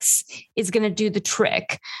snacks is going to do the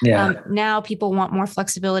trick. Now people want more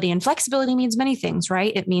flexibility, and flexibility means many things,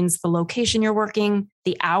 right? It means the location you're working,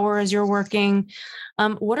 the hours you're working.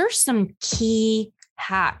 What are some key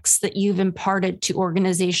hacks that you've imparted to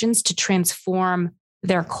organizations to transform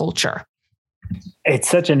their culture? It's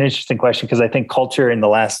such an interesting question because I think culture in the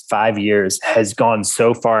last 5 years has gone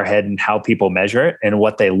so far ahead in how people measure it and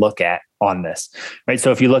what they look at on this, right?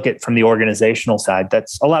 So if you look at from the organizational side,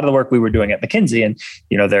 that's a lot of the work we were doing at McKinsey, and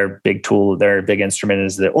their big tool, their big instrument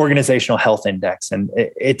is the Organizational Health Index, and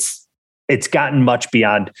it's gotten much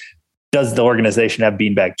beyond. Does the organization have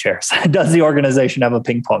beanbag chairs? Does the organization have a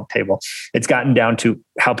ping pong table? It's gotten down to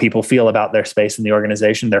how people feel about their space in the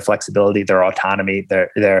organization, their flexibility, their autonomy,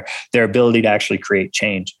 their ability to actually create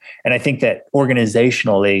change. And I think that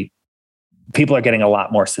organizationally, people are getting a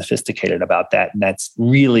lot more sophisticated about that. And that's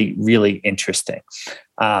really, really interesting.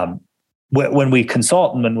 when we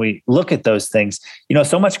consult and when we look at those things,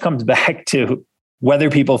 so much comes back to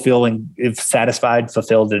whether people feel satisfied,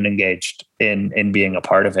 fulfilled, and engaged in being a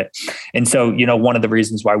part of it. And so, one of the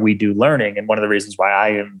reasons why we do learning, and one of the reasons why I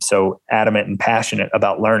am so adamant and passionate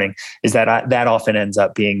about learning, is that that often ends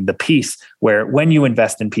up being the piece where when you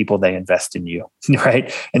invest in people, they invest in you,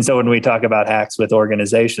 right? And so when we talk about hacks with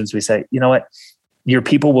organizations, we say, you know what? Your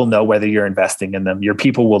people will know whether you're investing in them. Your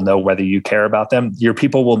people will know whether you care about them. Your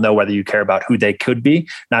people will know whether you care about who they could be,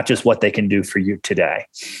 not just what they can do for you today.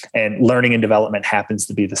 And learning and development happens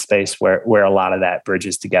to be the space where a lot of that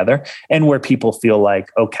bridges together, and where people feel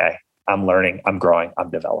like, okay, I'm learning, I'm growing,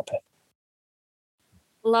 I'm developing.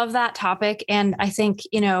 Love that topic. And I think,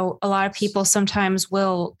 a lot of people sometimes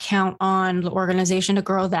will count on the organization to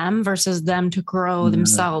grow them versus them to grow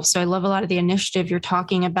themselves. So I love a lot of the initiative you're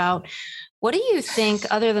talking about. What do you think,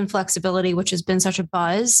 other than flexibility, which has been such a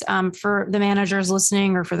buzz for the managers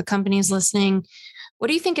listening or for the companies listening, what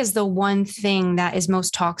do you think is the one thing that is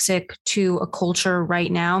most toxic to a culture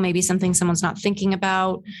right now? Maybe something someone's not thinking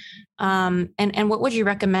about. And what would you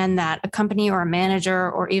recommend that a company or a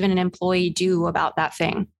manager or even an employee do about that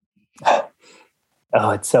thing? Oh,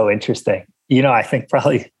 it's so interesting. I think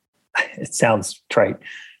probably, it sounds trite,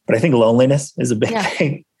 but I think loneliness is a big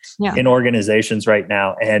thing in organizations right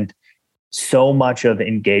now. And so much of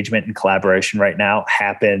engagement and collaboration right now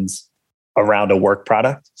happens around a work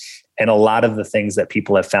product. And a lot of the things that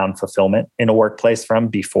people have found fulfillment in a workplace from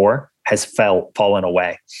before has fallen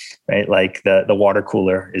away, right? Like the water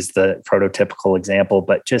cooler is the prototypical example,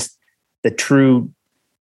 but just the true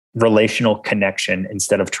relational connection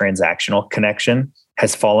instead of transactional connection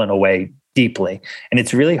has fallen away deeply. And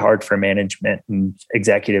it's really hard for management and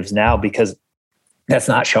executives now, because that's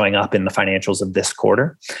not showing up in the financials of this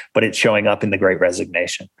quarter, but it's showing up in the Great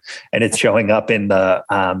Resignation, and it's showing up in the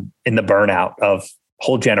burnout of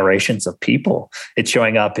whole generations of people. It's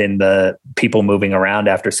showing up in the people moving around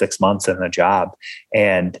after 6 months in a job,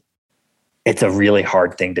 and it's a really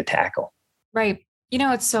hard thing to tackle. Right.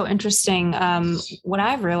 It's so interesting. What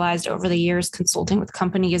I've realized over the years consulting with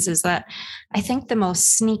companies is that I think the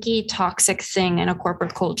most sneaky, toxic thing in a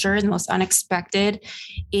corporate culture, the most unexpected,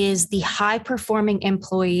 is the high-performing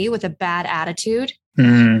employee with a bad attitude.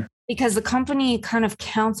 Because the company kind of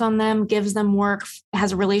counts on them, gives them work,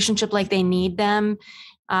 has a relationship like they need them.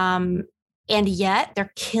 And yet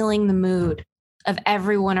they're killing the mood of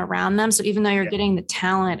everyone around them. So even though you're getting the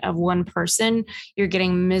talent of one person, you're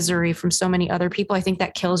getting misery from so many other people. I think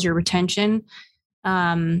that kills your retention.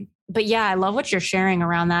 But yeah, I love what you're sharing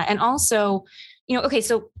around that. And also,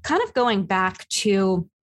 so kind of going back to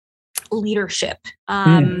leadership,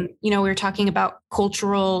 we were talking about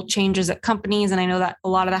cultural changes at companies, and I know that a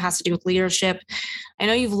lot of that has to do with leadership. I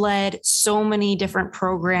know you've led so many different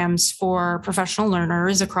programs for professional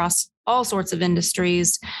learners across all sorts of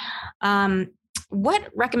industries. What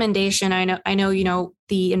recommendation? I know,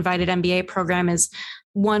 the Invited MBA program is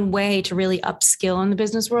one way to really upskill in the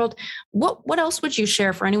business world. What else would you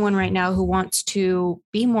share for anyone right now who wants to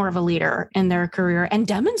be more of a leader in their career and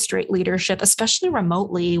demonstrate leadership, especially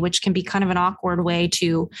remotely, which can be kind of an awkward way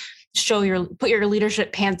to put your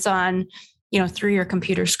leadership pants on, through your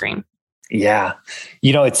computer screen? Yeah.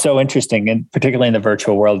 It's so interesting, and particularly in the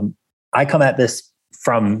virtual world, I come at this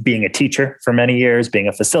from being a teacher for many years, being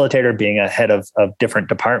a facilitator, being a head of different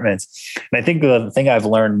departments. And I think the thing I've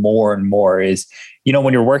learned more and more is,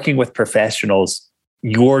 when you're working with professionals,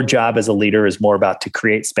 your job as a leader is more about to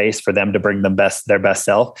create space for them to bring their best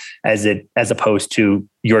self, as opposed to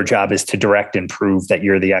your job is to direct and prove that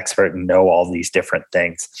you're the expert and know all these different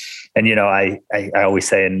things. And, I always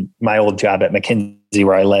say, in my old job at McKinsey,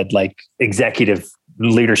 where I led like executive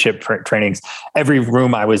leadership trainings, every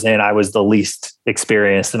room I was in, I was the least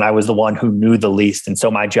experienced and I was the one who knew the least. And so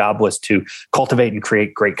my job was to cultivate and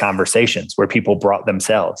create great conversations where people brought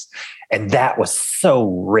themselves. And that was so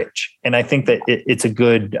rich. And I think that it's a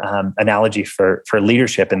good analogy for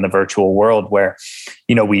leadership in the virtual world, where,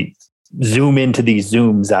 we zoom into these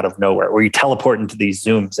Zooms out of nowhere, or you teleport into these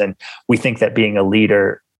Zooms. And we think that being a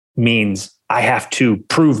leader means I have to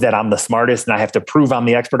prove that I'm the smartest and I have to prove I'm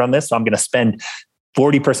the expert on this. So I'm going to spend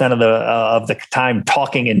 40% of the time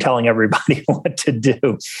talking and telling everybody what to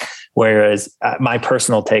do. Whereas my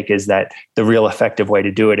personal take is that the real effective way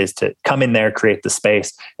to do it is to come in there, create the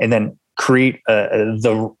space, and then create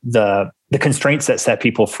the constraints that set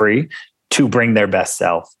people free to bring their best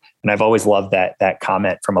self. And I've always loved that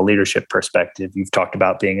comment from a leadership perspective. You've talked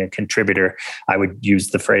about being a contributor. I would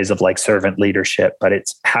use the phrase of like servant leadership, but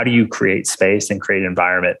it's how do you create space and create an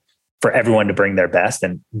environment for everyone to bring their best?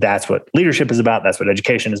 And that's what leadership is about. That's what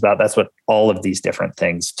education is about. That's what all of these different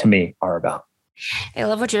things to me are about. I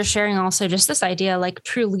love what you're sharing also, just this idea, like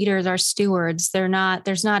true leaders are stewards. There's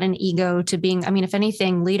not an ego to being, if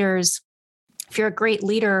anything, leaders, if you're a great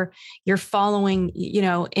leader, you're following,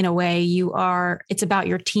 in a way it's about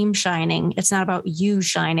your team shining. It's not about you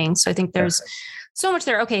shining. So I think there's so much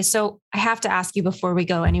there. Okay. So I have to ask you before we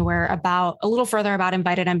go anywhere about a little further about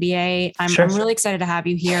Invited MBA. I'm really excited to have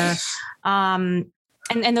you here.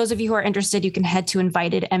 And those of you who are interested, you can head to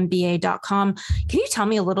invitedmba.com. Can you tell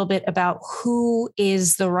me a little bit about who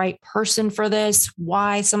is the right person for this,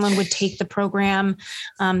 why someone would take the program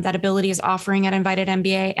that Ability is offering at Invited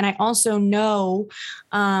MBA? And I also know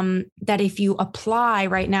that if you apply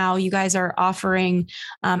right now, you guys are offering,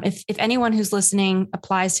 if anyone who's listening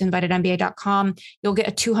applies to invitedmba.com, you'll get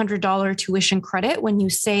a $200 tuition credit when you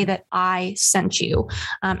say that I sent you,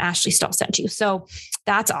 Ashley Stahl sent you. So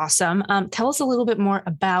that's awesome. Tell us a little bit more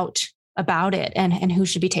about it and who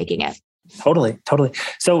should be taking it. Totally.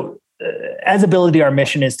 So as Ability, our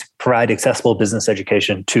mission is to provide accessible business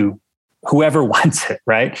education to whoever wants it,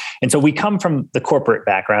 right? And so we come from the corporate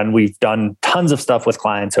background. We've done tons of stuff with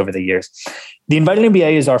clients over the years. The Invited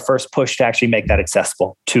MBA is our first push to actually make that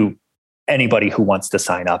accessible to anybody who wants to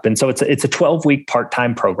sign up. And so it's a 12-week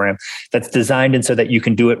part-time program that's designed and so that you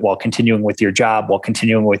can do it while continuing with your job, while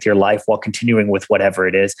continuing with your life, while continuing with whatever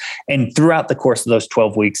it is. And throughout the course of those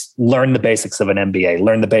 12 weeks, learn the basics of an MBA,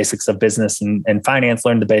 learn the basics of business and finance,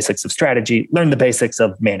 learn the basics of strategy, learn the basics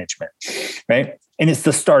of management, right? And it's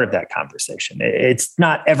the start of that conversation. It's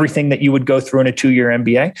not everything that you would go through in a 2-year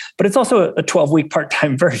MBA, but it's also a 12-week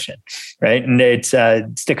part-time version, right? And it's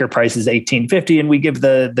sticker price is $18.50, and we give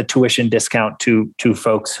the tuition discount to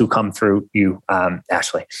folks who come through you,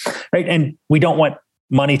 Ashley, right? And we don't want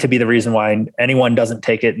money to be the reason why anyone doesn't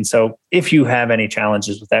take it. And so if you have any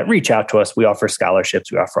challenges with that, reach out to us. We offer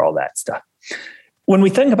scholarships. We offer all that stuff. When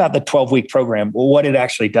we think about the 12-week program, what it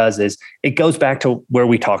actually does is it goes back to where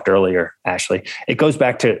we talked earlier, Ashley. It goes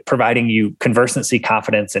back to providing you conversancy,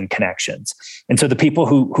 confidence, and connections. And so the people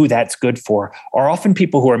who that's good for are often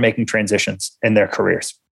people who are making transitions in their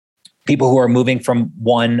careers, people who are moving from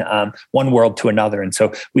one world to another. And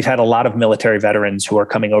so we've had a lot of military veterans who are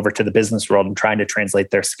coming over to the business world and trying to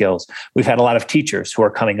translate their skills. We've had a lot of teachers who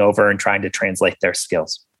are coming over and trying to translate their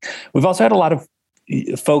skills. We've also had a lot of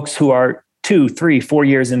folks who are 2, 3, 4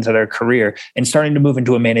 years into their career and starting to move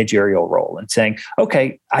into a managerial role and saying,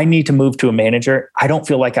 okay, I need to move to a manager. I don't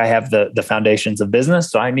feel like I have the foundations of business,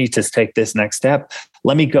 so I need to take this next step.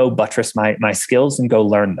 Let me go buttress my skills and go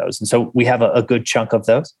learn those. And so we have a good chunk of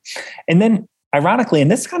those. And then ironically, and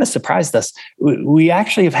this kind of surprised us, we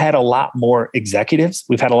actually have had a lot more executives.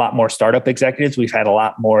 We've had a lot more startup executives. We've had a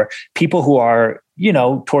lot more people who are,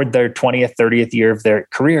 toward their 20th, 30th year of their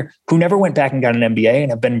career, who never went back and got an MBA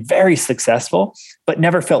and have been very successful, but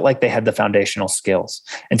never felt like they had the foundational skills.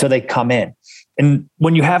 And so they come in. And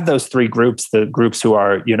when you have those three groups, the groups who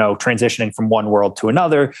are, transitioning from one world to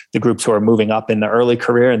another, the groups who are moving up in the early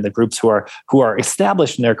career, and the groups who are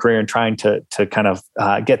established in their career and trying to kind of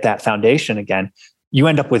get that foundation again, you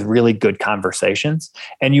end up with really good conversations.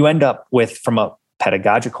 And you end up with, from a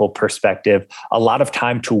pedagogical perspective, a lot of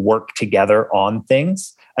time to work together on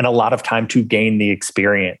things and a lot of time to gain the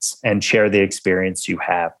experience and share the experience you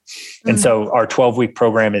have. And so our 12-week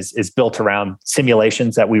program is built around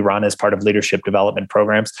simulations that we run as part of leadership development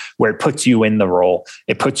programs, where it puts you in the role.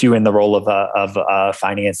 It puts you in the role of a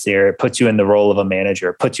financier. It puts you in the role of a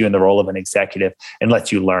manager. It puts you in the role of an executive and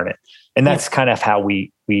lets you learn it. And that's kind of how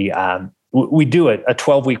we do it, a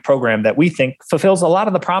 12-week program that we think fulfills a lot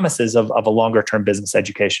of the promises of a longer-term business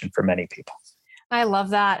education for many people. I love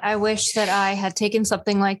that. I wish that I had taken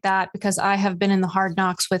something like that, because I have been in the hard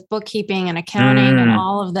knocks with bookkeeping and accounting and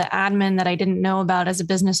all of the admin that I didn't know about as a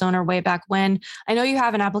business owner way back when. I know you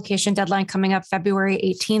have an application deadline coming up February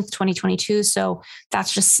 18th, 2022. So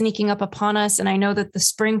that's just sneaking up upon us. And I know that the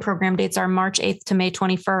spring program dates are March 8th to May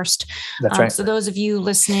 21st. That's right. So those of you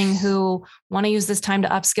listening who want to use this time to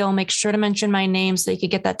upskill, make sure to mention my name so you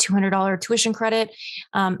could get that $200 tuition credit.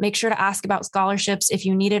 Make sure to ask about scholarships if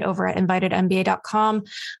you need it over at invitedmba.com.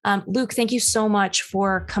 Luke, thank you so much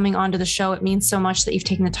for coming onto the show. It means so much that you've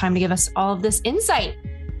taken the time to give us all of this insight.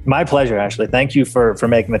 My pleasure, Ashley. Thank you for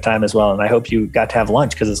making the time as well. And I hope you got to have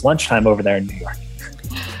lunch, because it's lunchtime over there in New York.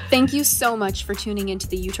 Thank you so much for tuning into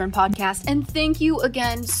the U-Turn podcast. And thank you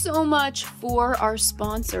again so much for our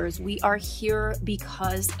sponsors. We are here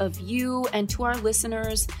because of you. And to our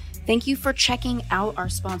listeners, thank you for checking out our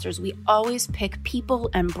sponsors. We always pick people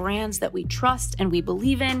and brands that we trust and we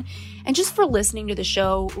believe in. And just for listening to the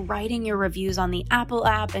show, writing your reviews on the Apple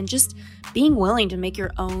app, and just being willing to make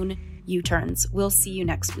your own U-turns. We'll see you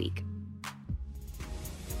next week.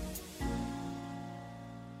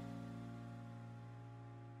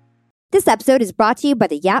 This episode is brought to you by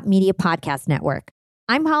the Yap Media Podcast Network.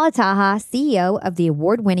 I'm Hala Taha, CEO of the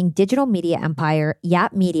award-winning digital media empire,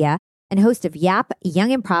 Yap Media, and host of Yap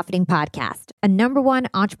Young and Profiting Podcast, a #1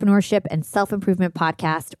 entrepreneurship and self-improvement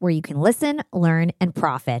podcast where you can listen, learn, and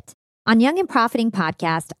profit. On Young and Profiting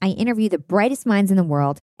Podcast, I interview the brightest minds in the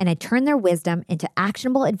world, and I turn their wisdom into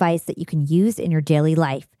actionable advice that you can use in your daily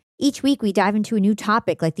life. Each week, we dive into a new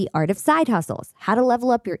topic like the art of side hustles, how to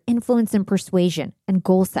level up your influence and persuasion, and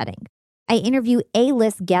goal setting. I interview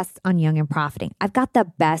A-list guests on Young and Profiting. I've got the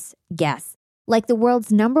best guests, like the world's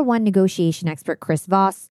 #1 negotiation expert, Chris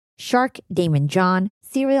Voss, Shark Damon John,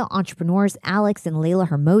 serial entrepreneurs Alex and Layla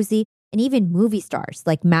Hermosi, and even movie stars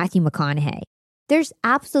like Matthew McConaughey. There's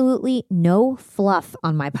absolutely no fluff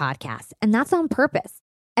on my podcast, and that's on purpose.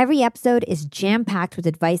 Every episode is jam-packed with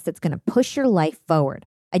advice that's going to push your life forward.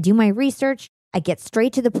 I do my research, I get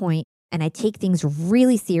straight to the point, and I take things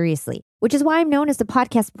really seriously, which is why I'm known as the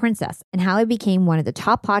podcast princess and how I became one of the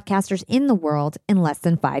top podcasters in the world in less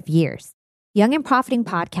than 5 years. Young and Profiting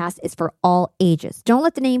Podcast is for all ages. Don't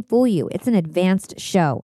let the name fool you. It's an advanced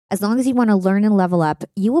show. As long as you want to learn and level up,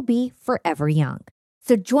 you will be forever young.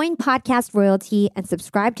 So join podcast royalty and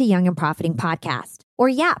subscribe to Young and Profiting Podcast, or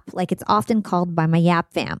YAP, like it's often called by my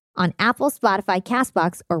YAP fam, on Apple, Spotify,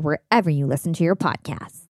 CastBox, or wherever you listen to your podcasts.